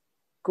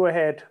go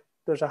ahead,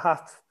 there's a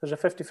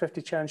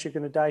 50-50 chance you're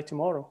going to die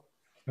tomorrow.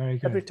 Very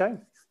good. Every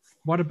time.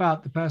 What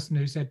about the person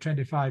who said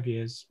 25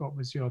 years? What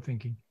was your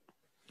thinking?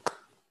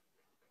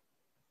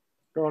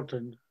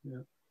 Gordon, yeah.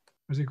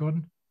 Was it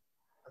Gordon?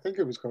 I think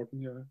it was Gordon,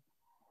 yeah.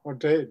 Or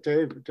Dave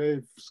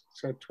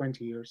said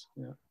 20 years,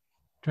 yeah.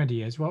 20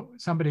 years. Well,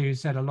 somebody who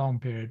said a long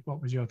period,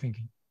 what was your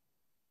thinking?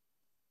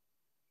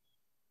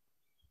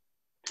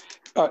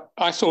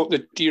 I thought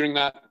that during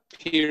that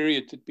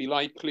period they'd be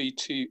likely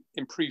to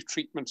improve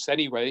treatments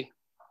anyway,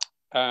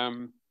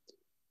 and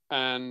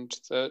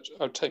that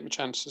I'd take my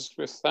chances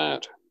with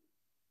that.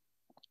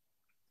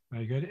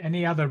 Very good.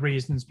 Any other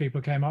reasons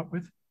people came up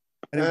with?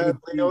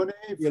 Leonie,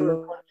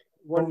 for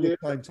 1 year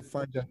time to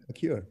find a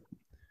cure.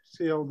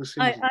 See all the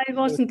I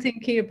wasn't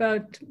thinking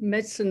about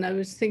medicine. I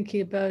was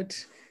thinking about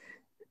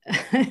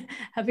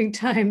having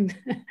time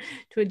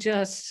to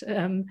adjust.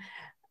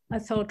 I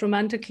thought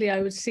romantically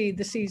I would see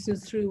the season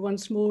through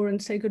once more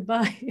and say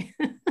goodbye.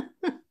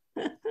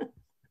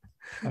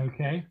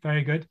 Okay,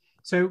 very good.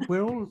 So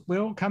we're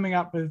all coming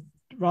up with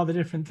rather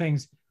different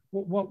things.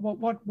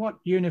 What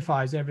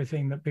unifies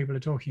everything that people are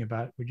talking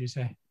about, would you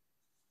say?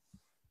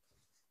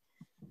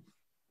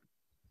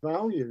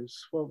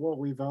 Values, what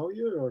we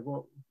value, or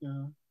what?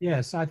 Yeah.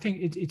 Yes, I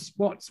think it's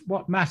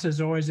what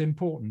matters or is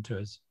important to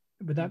us.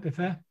 Would that be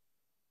fair?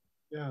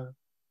 Yeah.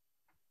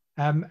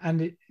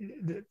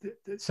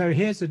 So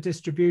here's a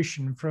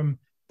distribution from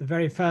the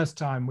very first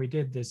time we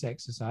did this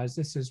exercise.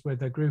 This is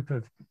with a group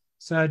of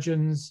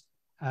surgeons,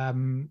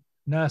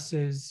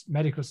 nurses,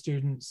 medical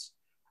students,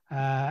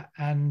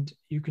 and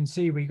you can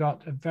see we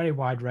got a very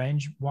wide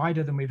range,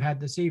 wider than we've had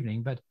this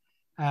evening, but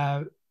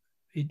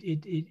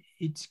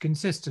it's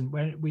consistent.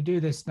 When we do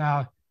this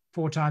now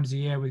 4 times a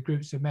year with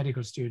groups of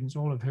medical students,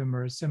 all of whom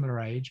are a similar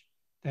age,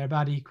 they're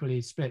about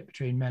equally split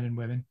between men and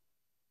women.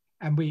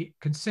 And we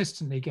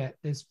consistently get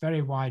this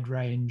very wide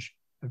range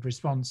of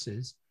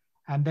responses.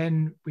 And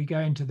then we go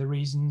into the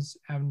reasons,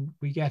 and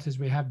we get, as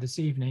we have this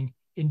evening,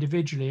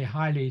 individually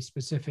highly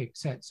specific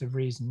sets of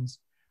reasons.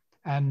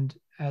 And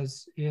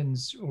as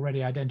Ian's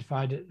already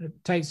identified,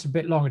 it takes a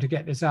bit longer to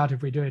get this out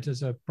if we do it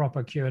as a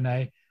proper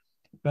Q&A.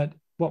 But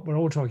what we're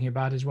all talking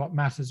about is what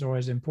matters or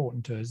is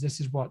important to us.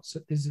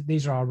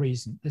 These are our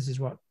reasons. This is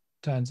what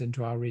turns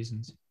into our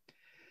reasons.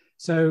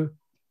 So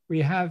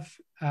we have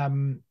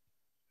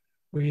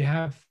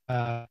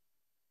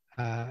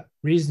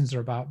reasons are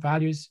about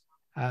values,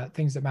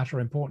 things that matter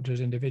are important to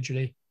us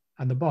individually.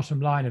 And the bottom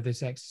line of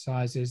this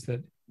exercise is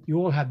that you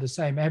all have the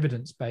same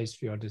evidence base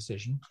for your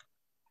decision.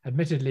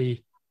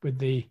 Admittedly, with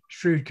the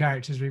shrewd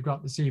characters we've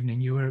got this evening,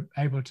 you were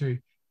able to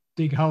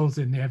dig holes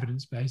in the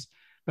evidence base.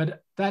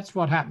 But that's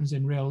what happens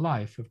in real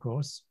life, of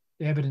course.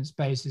 The evidence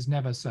base is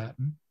never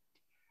certain.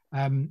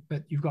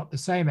 But you've got the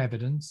same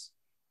evidence,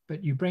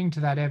 but you bring to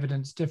that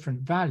evidence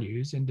different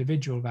values,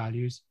 individual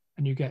values,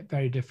 and you get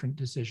very different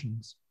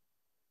decisions.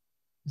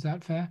 Is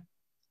that fair?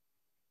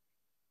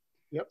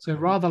 Yep. So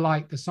rather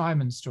like the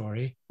Simon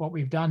story, what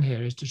we've done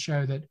here is to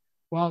show that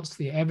whilst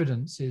the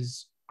evidence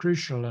is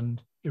crucial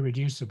and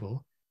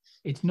irreducible,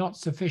 it's not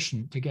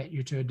sufficient to get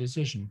you to a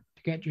decision.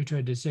 To get you to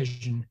a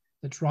decision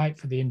that's right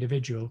for the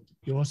individual,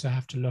 you also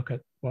have to look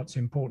at what's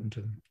important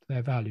to them,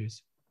 their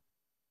values.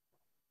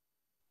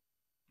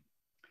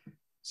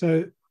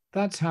 So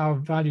that's how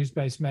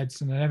values-based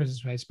medicine and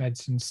evidence-based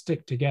medicine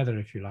stick together,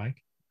 if you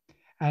like.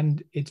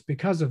 And it's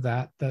because of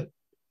that that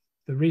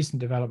the recent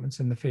developments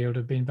in the field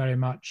have been very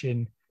much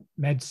in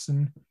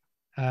medicine.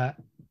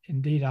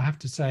 Indeed, I have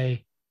to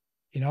say,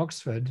 in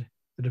Oxford,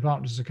 the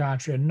Department of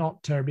Psychiatry are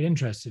not terribly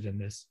interested in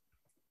this.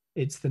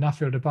 It's the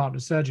Nuffield Department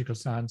of Surgical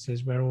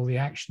Sciences where all the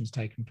action's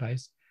taken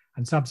place,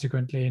 and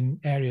subsequently in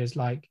areas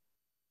like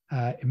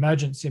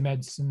emergency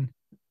medicine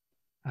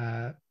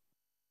and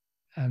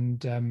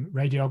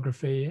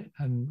radiography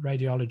and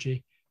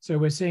radiology. So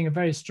we're seeing a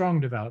very strong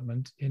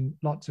development in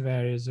lots of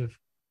areas of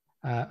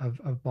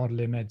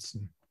bodily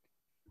medicine.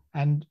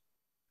 And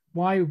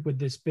why would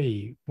this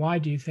be? Why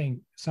do you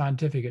think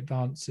scientific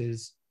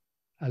advances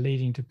are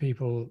leading to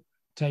people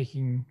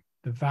taking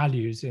the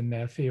values in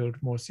their field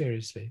more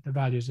seriously, the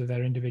values of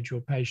their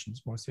individual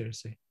patients more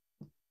seriously.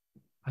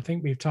 I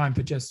think we have time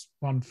for just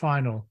one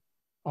final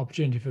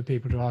opportunity for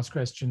people to ask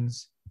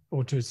questions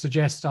or to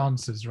suggest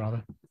answers,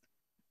 rather.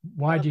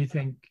 Why do you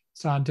think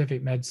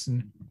scientific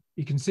medicine,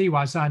 you can see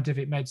why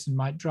scientific medicine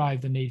might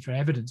drive the need for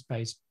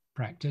evidence-based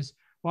practice.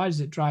 Why does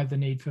it drive the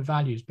need for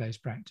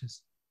values-based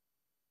practice?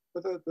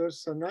 But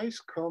there's a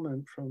nice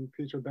comment from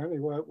Peter Benny.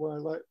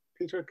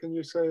 Peter, can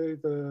you say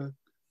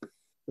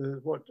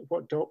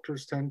what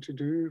doctors tend to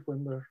do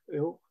when they're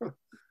ill?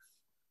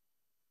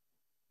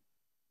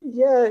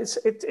 Yeah,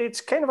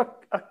 it's kind of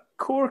a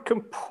core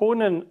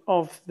component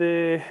of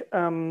the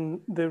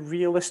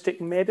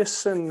realistic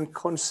medicine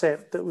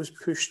concept that was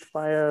pushed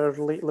by our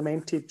late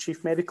lamented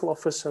chief medical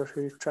officer,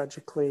 who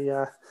tragically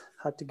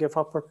had to give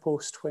up her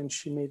post when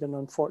she made an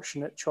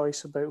unfortunate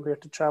choice about where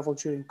to travel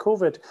during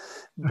COVID.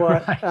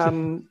 But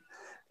right.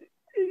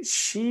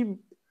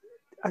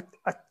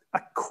 A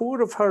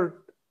core of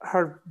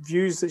her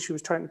views that she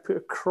was trying to put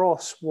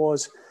across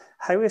was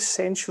how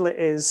essential it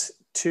is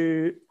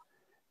to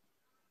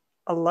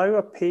allow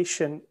a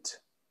patient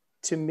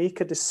to make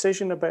a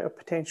decision about a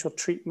potential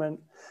treatment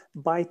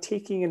by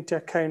taking into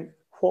account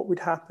what would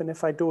happen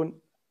if I don't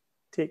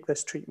take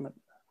this treatment,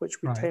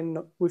 which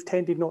we've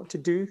tended not to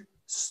do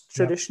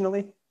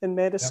traditionally in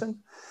medicine.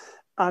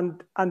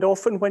 And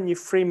often when you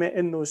frame it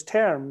in those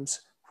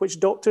terms, which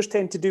doctors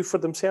tend to do for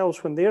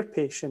themselves when they're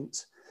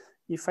patients,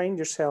 you find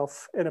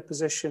yourself in a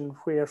position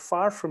where,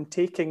 far from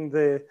taking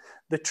the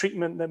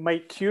treatment that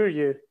might cure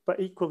you, but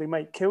equally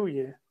might kill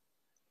you,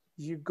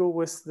 you go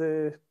with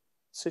the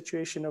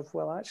situation of,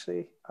 well,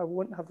 actually, I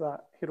won't have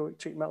that heroic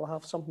treatment. I'll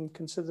have something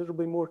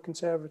considerably more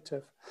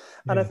conservative.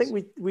 And I think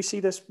we see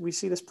this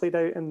played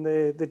out in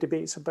the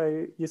debates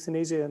about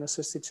euthanasia and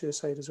assisted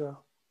suicide as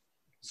well.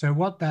 So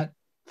what that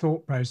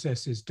thought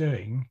process is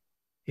doing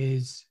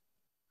is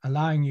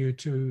allowing you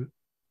to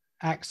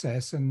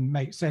access and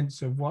make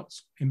sense of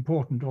what's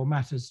important or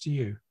matters to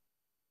you.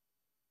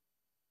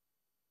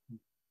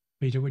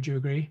 Peter, would you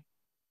agree?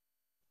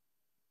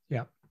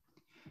 Yeah.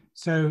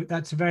 So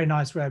that's a very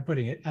nice way of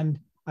putting it. And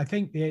I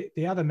think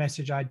the other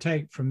message I'd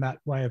take from that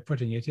way of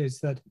putting it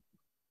is that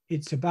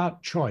it's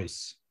about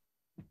choice.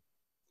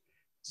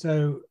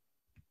 So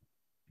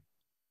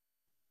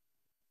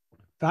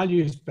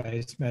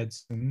values-based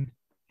medicine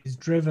is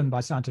driven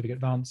by scientific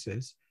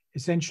advances,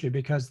 essentially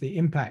because the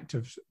impact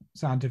of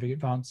scientific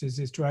advances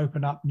is to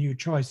open up new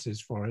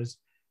choices for us,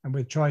 and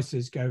with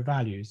choices go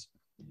values.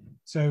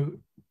 So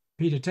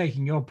Peter,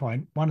 taking your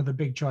point, one of the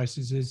big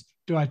choices is,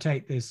 do I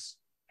take this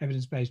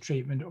evidence-based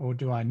treatment or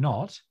do I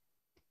not?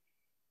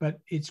 But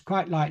it's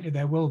quite likely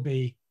there will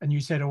be, and you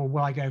said, oh,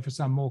 will I go for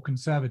some more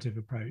conservative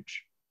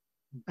approach?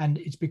 And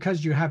it's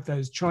because you have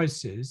those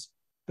choices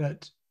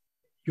that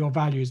your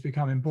values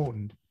become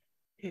important.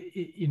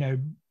 You know,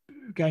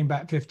 going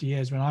back 50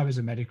 years when I was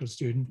a medical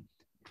student,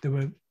 there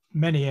were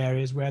many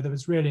areas where there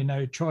was really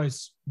no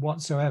choice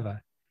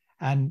whatsoever.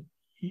 And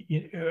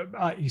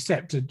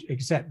except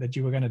that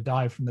you were going to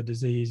die from the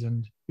disease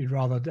and you'd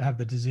rather have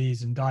the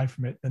disease and die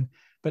from it than.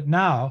 But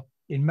now,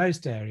 in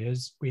most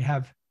areas, we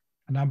have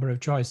a number of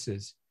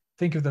choices.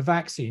 Think of the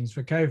vaccines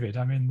for COVID.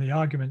 I mean, the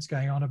arguments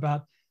going on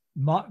about,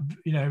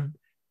 you know,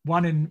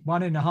 1 in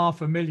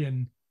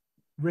 500,000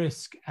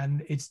 risk,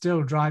 and it's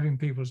still driving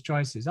people's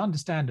choices,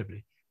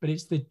 understandably. But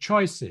it's the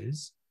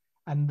choices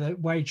and the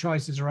way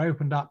choices are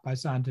opened up by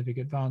scientific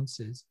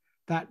advances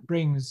that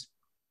brings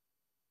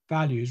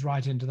values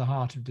right into the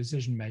heart of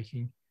decision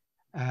making.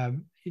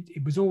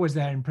 It was always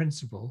there in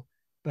principle,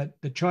 but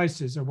the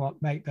choices are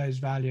what make those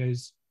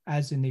values,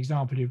 as in the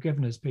example you've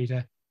given us,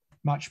 Peter,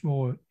 much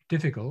more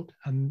difficult.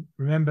 And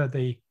remember,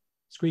 the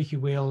squeaky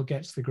wheel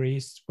gets the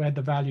grease. Where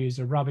the values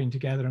are rubbing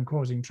together and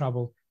causing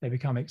trouble, they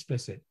become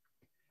explicit.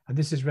 And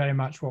this is very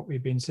much what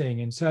we've been seeing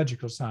in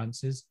surgical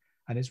sciences,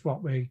 and it's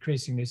what we're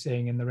increasingly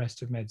seeing in the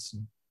rest of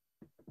medicine.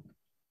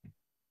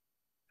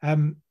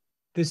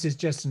 This is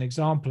just an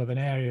example of an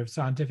area of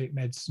scientific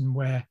medicine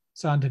where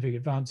scientific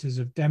advances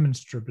have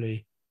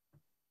demonstrably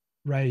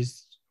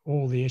raised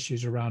all the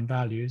issues around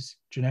values,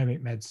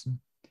 genomic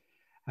medicine.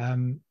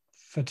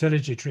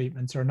 Fertility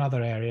treatments are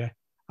another area.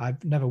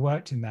 I've never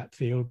worked in that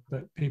field,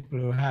 but people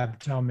who have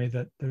tell me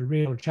that the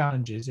real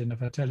challenges in a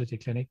fertility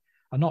clinic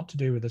are not to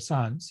do with the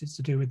science, it's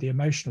to do with the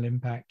emotional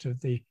impact of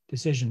the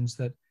decisions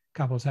that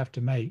couples have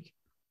to make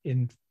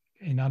in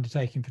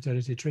undertaking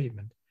fertility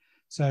treatment.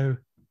 So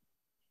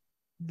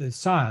the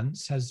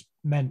science has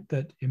meant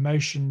that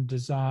emotion,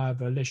 desire,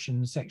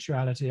 volition,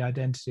 sexuality,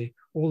 identity,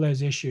 all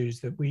those issues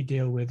that we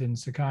deal with in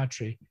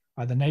psychiatry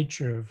by the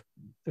nature of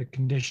the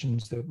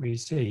conditions that we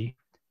see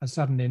are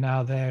suddenly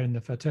now there in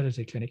the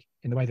fertility clinic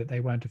in the way that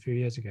they weren't a few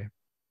years ago.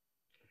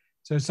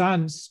 So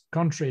science,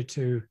 contrary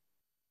to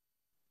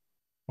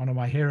one of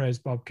my heroes,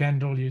 Bob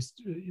Kendall,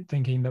 used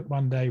thinking that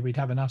one day we'd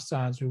have enough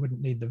science, we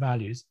wouldn't need the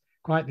values.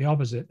 Quite the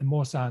opposite. The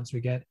more science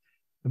we get,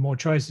 the more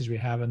choices we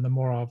have, and the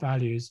more our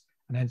values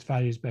and hence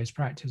values-based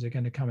practice are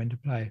going to come into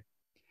play.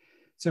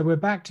 So we're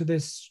back to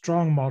this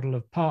strong model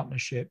of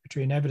partnership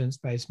between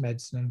evidence-based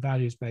medicine and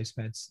values-based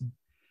medicine.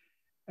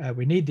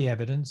 we need the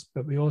evidence,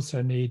 but we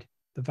also need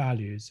the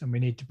values, and we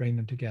need to bring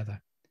them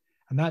together.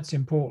 And that's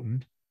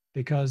important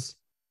because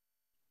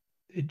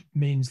it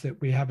means that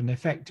we have an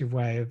effective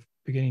way of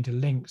beginning to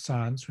link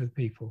science with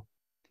people.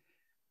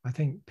 I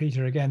think,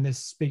 Peter, again, this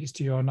speaks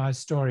to your nice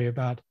story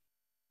about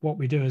what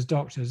we do as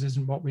doctors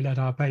isn't what we let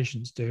our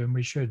patients do, and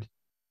we should,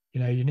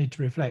 you need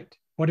to reflect,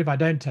 what if I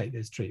don't take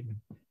this treatment?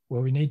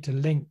 Well, we need to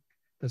link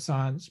the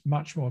science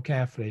much more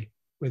carefully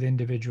with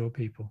individual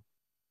people.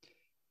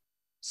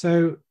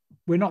 So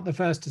we're not the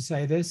first to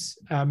say this.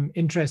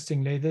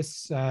 Interestingly,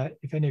 this,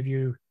 if any of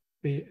you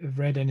have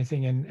read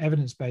anything in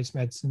evidence-based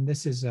medicine,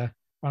 this is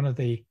one of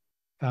the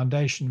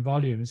foundation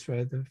volumes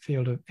for the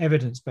field of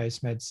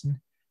evidence-based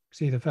medicine.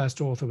 See, the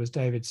first author was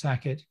David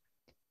Sackett,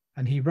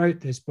 and he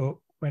wrote this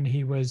book when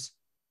he was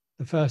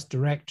the first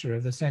director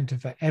of the Centre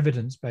for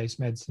Evidence-Based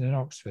Medicine in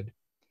Oxford.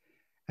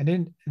 And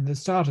in the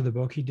start of the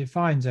book, he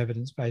defines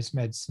evidence-based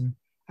medicine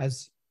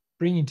as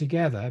bringing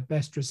together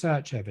best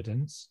research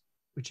evidence,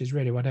 which is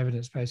really what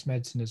evidence-based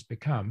medicine has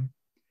become,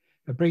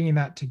 but bringing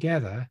that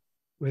together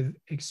with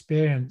the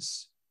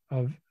experience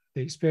of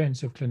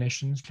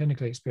clinicians,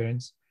 clinical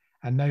experience,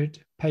 and note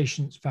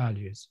patients'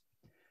 values.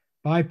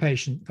 By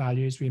patient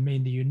values, we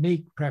mean the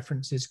unique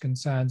preferences,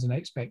 concerns, and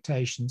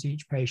expectations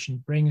each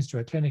patient brings to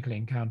a clinical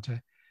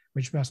encounter,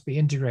 which must be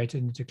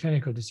integrated into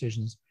clinical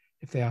decisions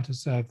if they are to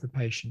serve the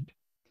patient.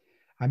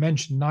 I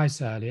mentioned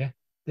NICE earlier.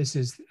 This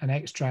is an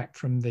extract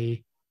from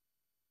the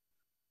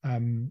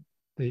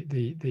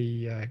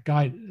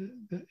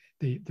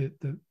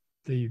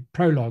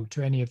prologue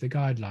to any of the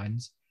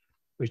guidelines,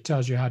 which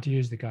tells you how to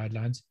use the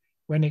guidelines.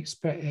 When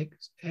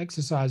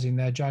exercising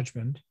their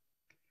judgment,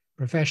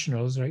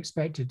 professionals are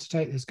expected to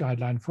take this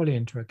guideline fully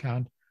into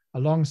account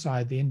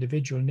alongside the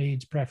individual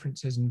needs,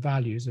 preferences, and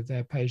values of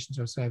their patients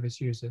or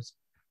service users.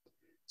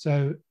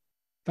 So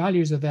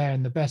values are there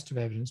in the best of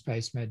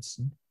evidence-based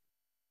medicine.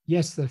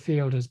 Yes, the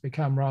field has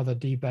become rather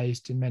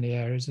debased in many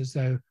areas, as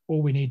though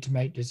all we need to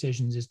make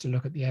decisions is to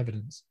look at the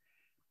evidence.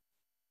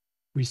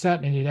 We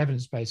certainly need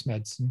evidence-based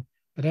medicine,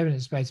 but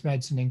evidence-based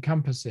medicine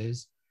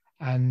encompasses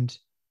and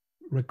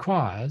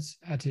requires,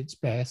 at its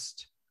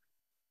best,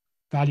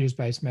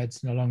 values-based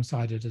medicine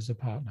alongside it as a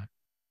partner.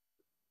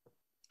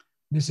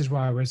 This is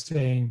why we're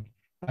seeing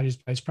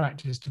values-based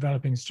practice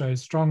developing so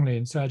strongly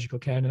in surgical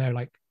care in an area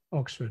like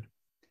Oxford.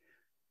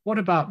 What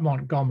about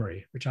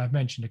Montgomery, which I've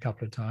mentioned a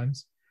couple of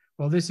times?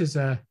 Well, this is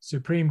a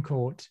Supreme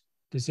Court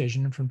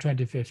decision from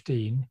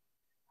 2015.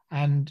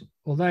 And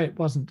although it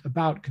wasn't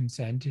about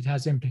consent, it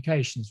has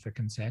implications for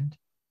consent.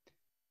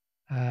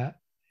 And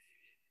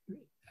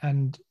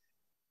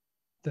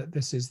that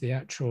this is the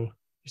actual,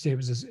 you see, it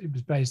was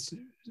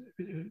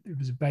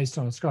based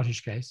on a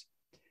Scottish case.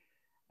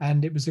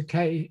 And it was a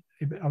case,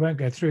 I won't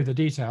go through the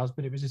details,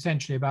 but it was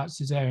essentially about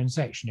cesarean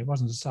section. It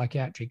wasn't a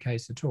psychiatric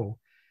case at all.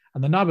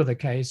 And the nub of the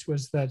case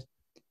was that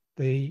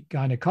the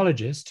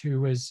gynecologist,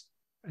 who was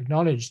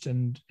acknowledged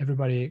and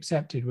everybody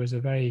accepted was a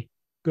very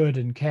good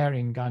and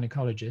caring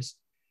gynecologist,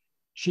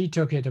 she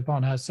took it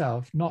upon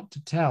herself not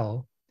to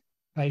tell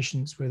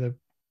patients with a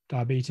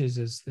diabetes,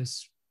 as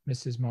this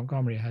Mrs.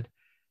 Montgomery had,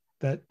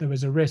 that there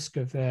was a risk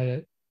of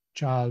their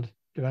child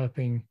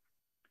developing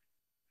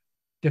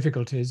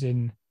difficulties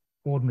in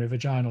ordinary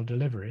vaginal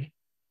delivery,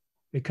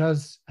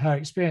 because her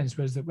experience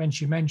was that when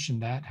she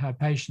mentioned that, her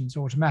patients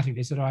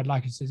automatically said, oh, I'd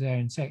like a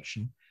cesarean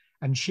section.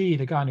 And she,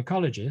 the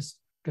gynecologist,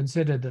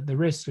 considered that the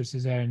risks of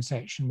cesarean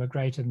section were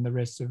greater than the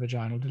risks of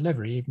vaginal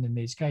delivery, even in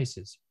these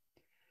cases.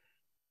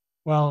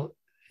 Well,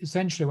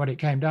 essentially what it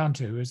came down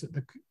to is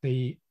that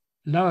the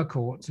lower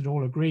courts had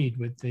all agreed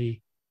with the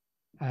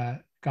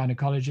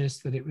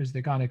gynecologist that it was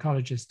the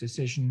gynecologist's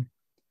decision,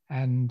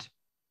 and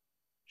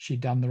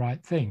she'd done the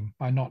right thing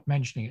by not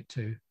mentioning it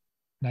to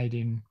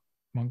Nadine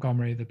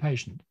Montgomery, the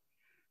patient.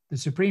 The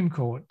Supreme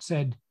Court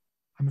said,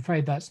 I'm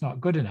afraid that's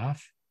not good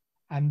enough.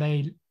 And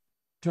they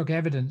took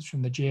evidence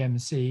from the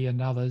GMC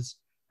and others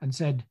and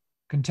said,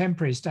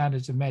 contemporary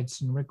standards of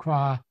medicine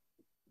require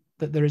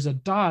that there is a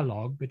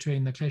dialogue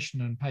between the clinician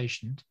and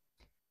patient.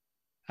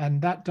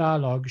 And that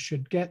dialogue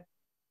should get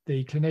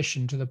the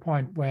clinician to the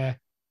point where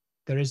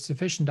there is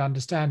sufficient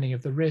understanding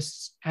of the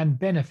risks and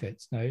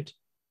benefits, note,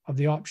 of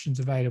the options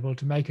available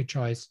to make a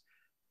choice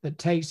that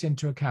takes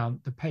into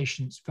account the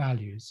patient's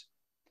values.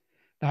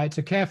 Now, it's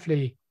a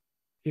carefully,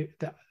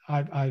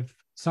 I've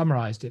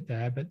summarized it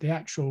there, but the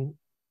actual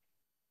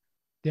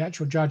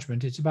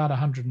judgment, it's about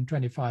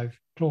 125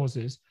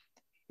 clauses.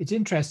 It's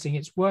interesting,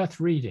 it's worth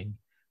reading,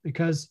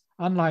 because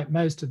unlike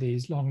most of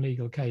these long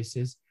legal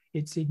cases,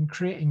 it's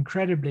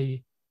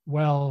incredibly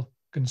well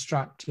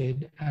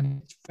constructed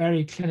and it's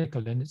very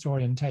clinical in its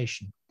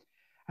orientation.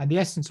 And the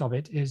essence of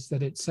it is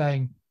that it's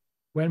saying,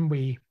 when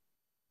we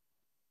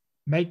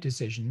make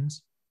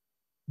decisions,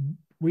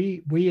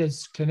 we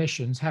as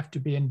clinicians have to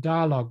be in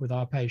dialogue with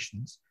our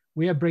patients.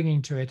 We are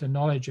bringing to it a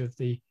knowledge of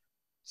the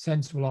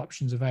sensible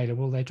options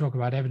available. They talk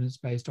about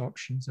evidence-based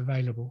options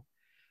available,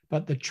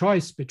 but the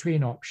choice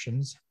between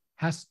options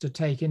has to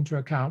take into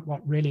account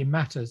what really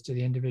matters to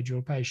the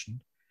individual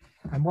patient.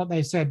 And what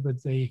they said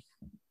with the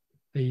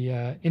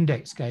the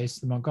index case,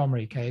 the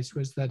Montgomery case,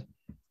 was that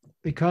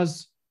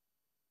because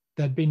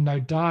there'd been no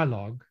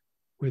dialogue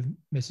with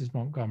Mrs.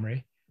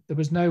 Montgomery, there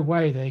was no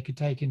way they could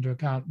take into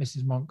account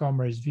Mrs.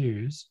 Montgomery's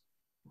views.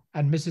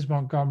 And Mrs.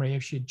 Montgomery,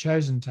 if she'd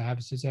chosen to have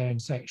a cesarean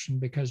section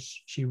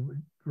because she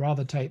would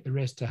rather take the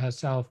risk to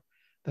herself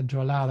than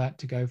to allow that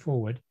to go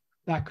forward,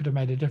 that could have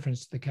made a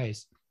difference to the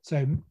case.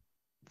 So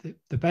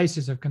the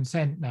basis of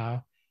consent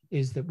now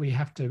is that we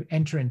have to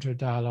enter into a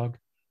dialogue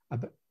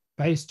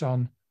based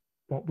on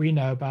what we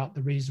know about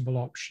the reasonable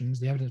options,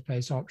 the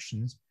evidence-based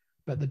options,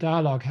 but the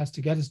dialogue has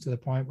to get us to the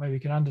point where we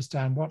can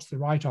understand what's the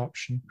right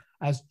option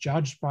as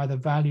judged by the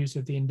values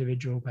of the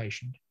individual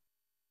patient.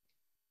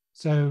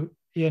 So,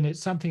 Ian,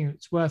 it's something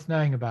that's worth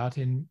knowing about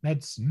in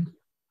medicine.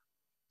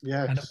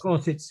 Yes. And of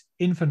course, it's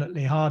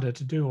infinitely harder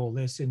to do all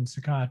this in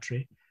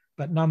psychiatry,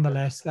 but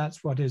nonetheless,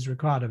 that's what is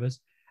required of us.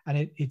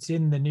 And it's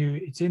in the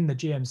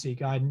GMC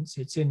guidance,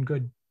 it's in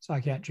good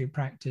psychiatric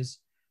practice.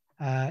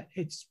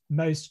 It's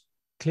most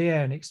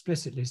clear and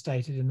explicitly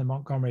stated in the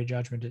Montgomery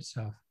judgment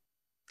itself.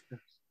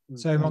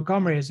 So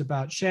Montgomery is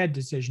about shared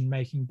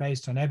decision-making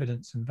based on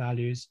evidence and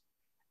values.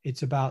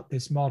 It's about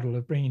this model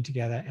of bringing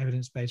together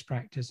evidence-based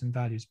practice and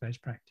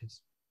values-based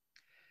practice.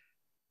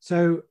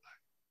 So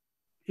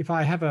if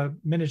I have a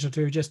minute or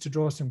two just to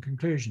draw some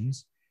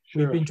conclusions,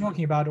 Sure. We've been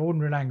talking about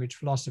ordinary language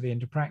philosophy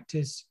into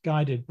practice,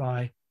 guided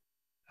by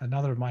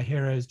another of my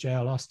heroes,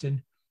 J.L.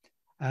 Austin.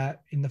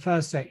 In the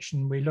first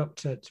section, we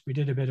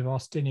did a bit of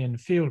Austinian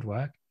field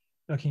work,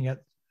 looking at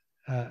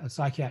a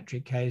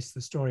psychiatric case,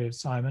 the story of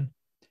Simon.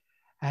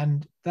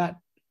 And that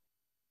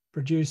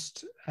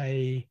produced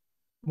a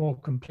more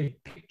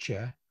complete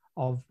picture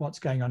of what's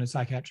going on in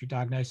psychiatric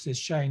diagnosis,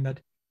 showing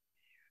that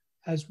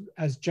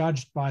as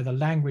judged by the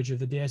language of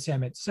the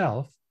DSM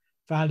itself,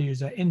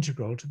 values are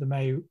integral to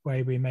the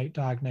way we make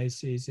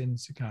diagnoses in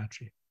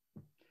psychiatry.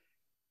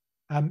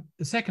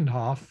 The second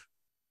half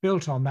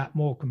built on that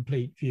more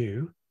complete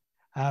view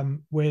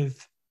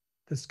with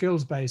the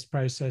skills-based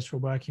process for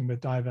working with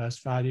diverse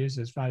values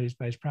as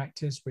values-based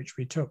practice, which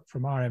we took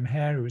from R.M.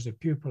 Hare, who was a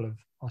pupil of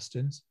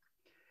Austin's.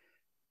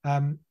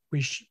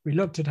 We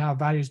looked at how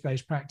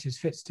values-based practice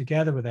fits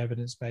together with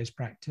evidence-based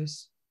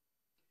practice.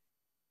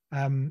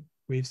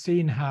 We've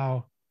seen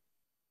how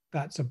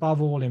that's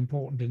above all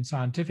important in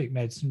scientific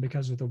medicine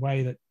because of the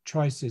way that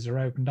choices are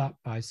opened up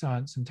by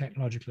science and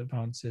technological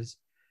advances.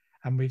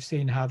 And we've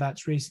seen how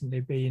that's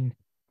recently been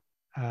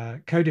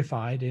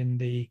codified in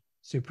the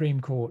Supreme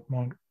Court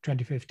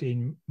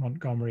 2015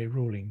 Montgomery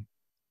ruling.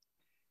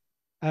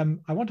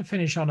 I want to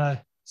finish on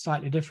a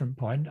slightly different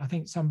point. I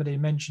think somebody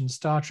mentioned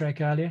Star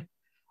Trek earlier.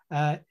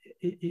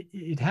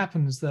 It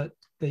happens that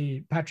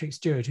Patrick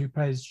Stewart, who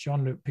plays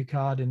Jean-Luc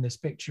Picard in this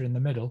picture in the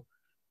middle,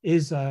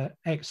 is an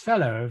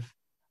ex-fellow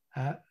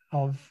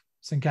of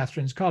St.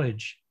 Catherine's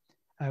College.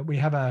 We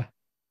have a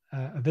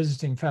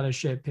visiting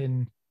fellowship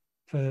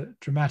for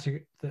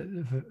dramatic,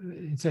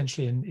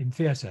 essentially in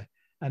theatre,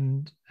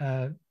 and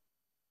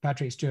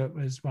Patrick Stewart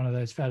was one of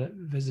those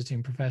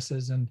visiting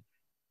professors and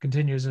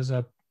continues as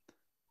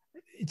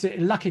it's a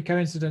lucky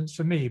coincidence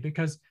for me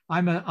because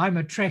I'm a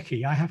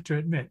Trekkie. I have to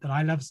admit that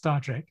I love Star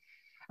Trek.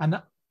 And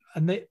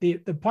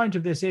the point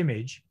of this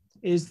image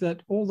is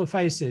that all the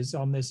faces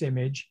on this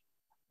image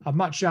are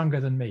much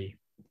younger than me.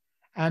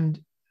 And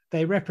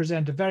they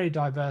represent a very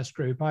diverse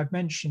group. I've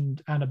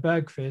mentioned Anna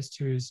Bergqvist,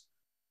 who's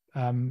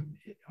on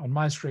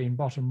my screen,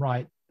 bottom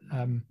right.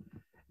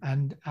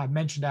 And I've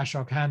mentioned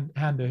Ashok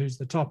Handa, who's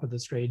the top of the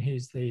screen.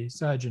 He's the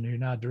surgeon who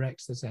now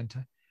directs the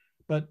center.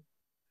 But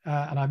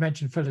and I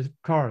mentioned Philip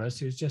Corliss,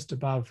 who's just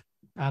above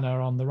Anna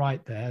on the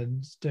right there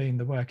and doing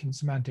the work in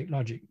semantic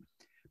logic.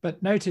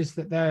 But notice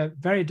that they're a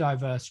very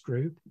diverse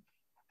group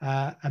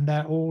and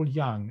they're all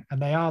young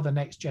and they are the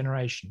next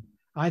generation.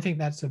 I think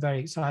that's a very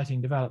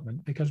exciting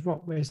development because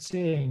what we're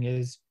seeing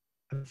is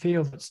a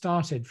field that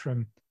started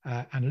from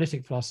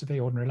analytic philosophy,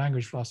 ordinary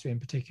language philosophy in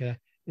particular,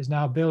 is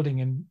now building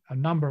in a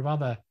number of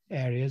other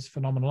areas,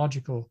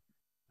 phenomenological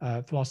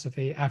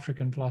philosophy,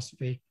 African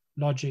philosophy,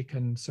 logic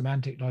and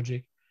semantic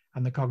logic,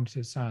 and the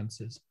cognitive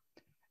sciences.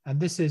 And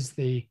this is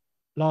the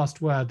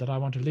last word that I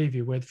want to leave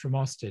you with from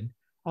Austin.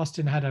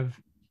 Austin had a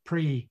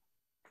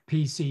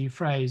pre-PC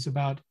phrase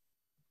about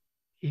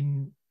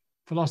in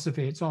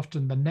philosophy, it's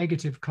often the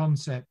negative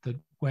concept that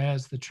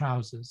wears the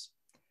trousers.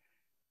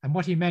 And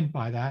what he meant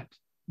by that,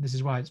 this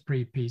is why it's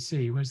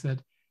pre-PC, was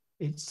that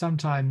it's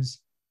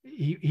sometimes,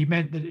 he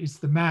meant that it's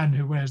the man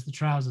who wears the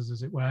trousers,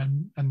 as it were,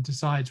 and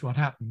decides what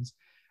happens.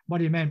 What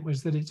he meant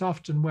was that it's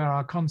often where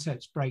our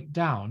concepts break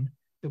down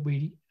that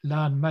we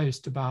learn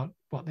most about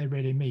what they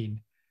really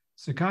mean.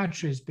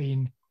 Psychiatry has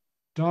been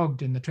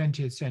dogged in the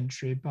 20th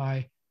century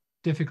by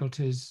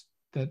difficulties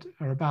that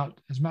are about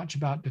as much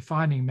about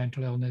defining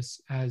mental illness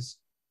as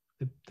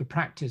the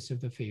practice of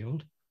the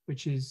field,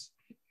 which is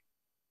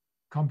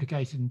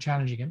complicated and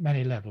challenging at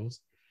many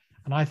levels.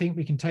 And I think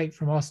we can take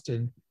from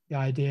Austin the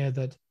idea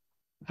that,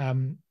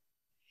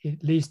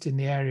 at least in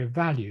the area of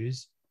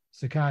values,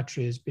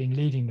 psychiatry has been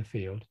leading the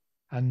field.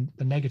 And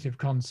the negative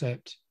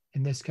concept,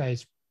 in this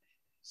case,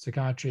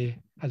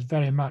 psychiatry has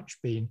very much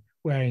been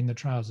wearing the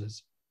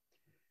trousers.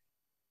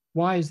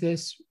 Why is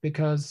this?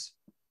 Because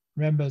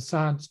remember,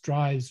 science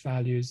drives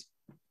values.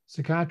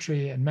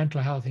 Psychiatry and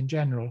mental health in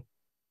general,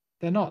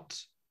 they're not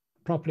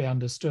properly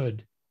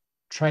understood,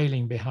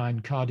 trailing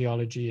behind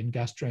cardiology and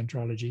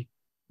gastroenterology.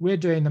 We're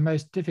doing the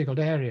most difficult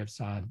area of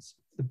science.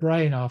 The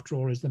brain, after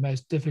all, is the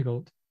most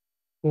difficult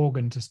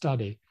organ to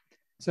study.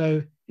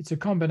 So it's a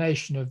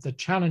combination of the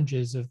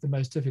challenges of the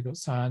most difficult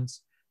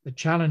science, the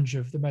challenge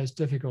of the most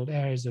difficult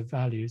areas of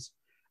values,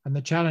 and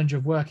the challenge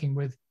of working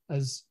with,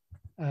 as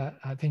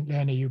I think,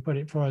 Leonie, you put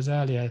it for us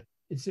earlier,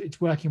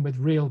 it's working with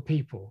real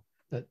people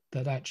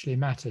that actually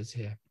matters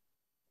here.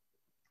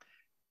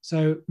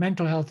 So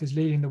mental health is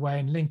leading the way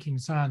in linking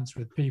science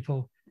with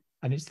people,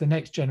 and it's the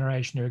next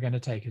generation who are going to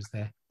take us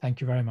there. Thank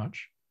you very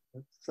much.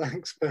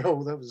 Thanks,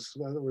 Bill. That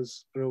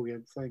was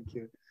brilliant. Thank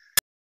you.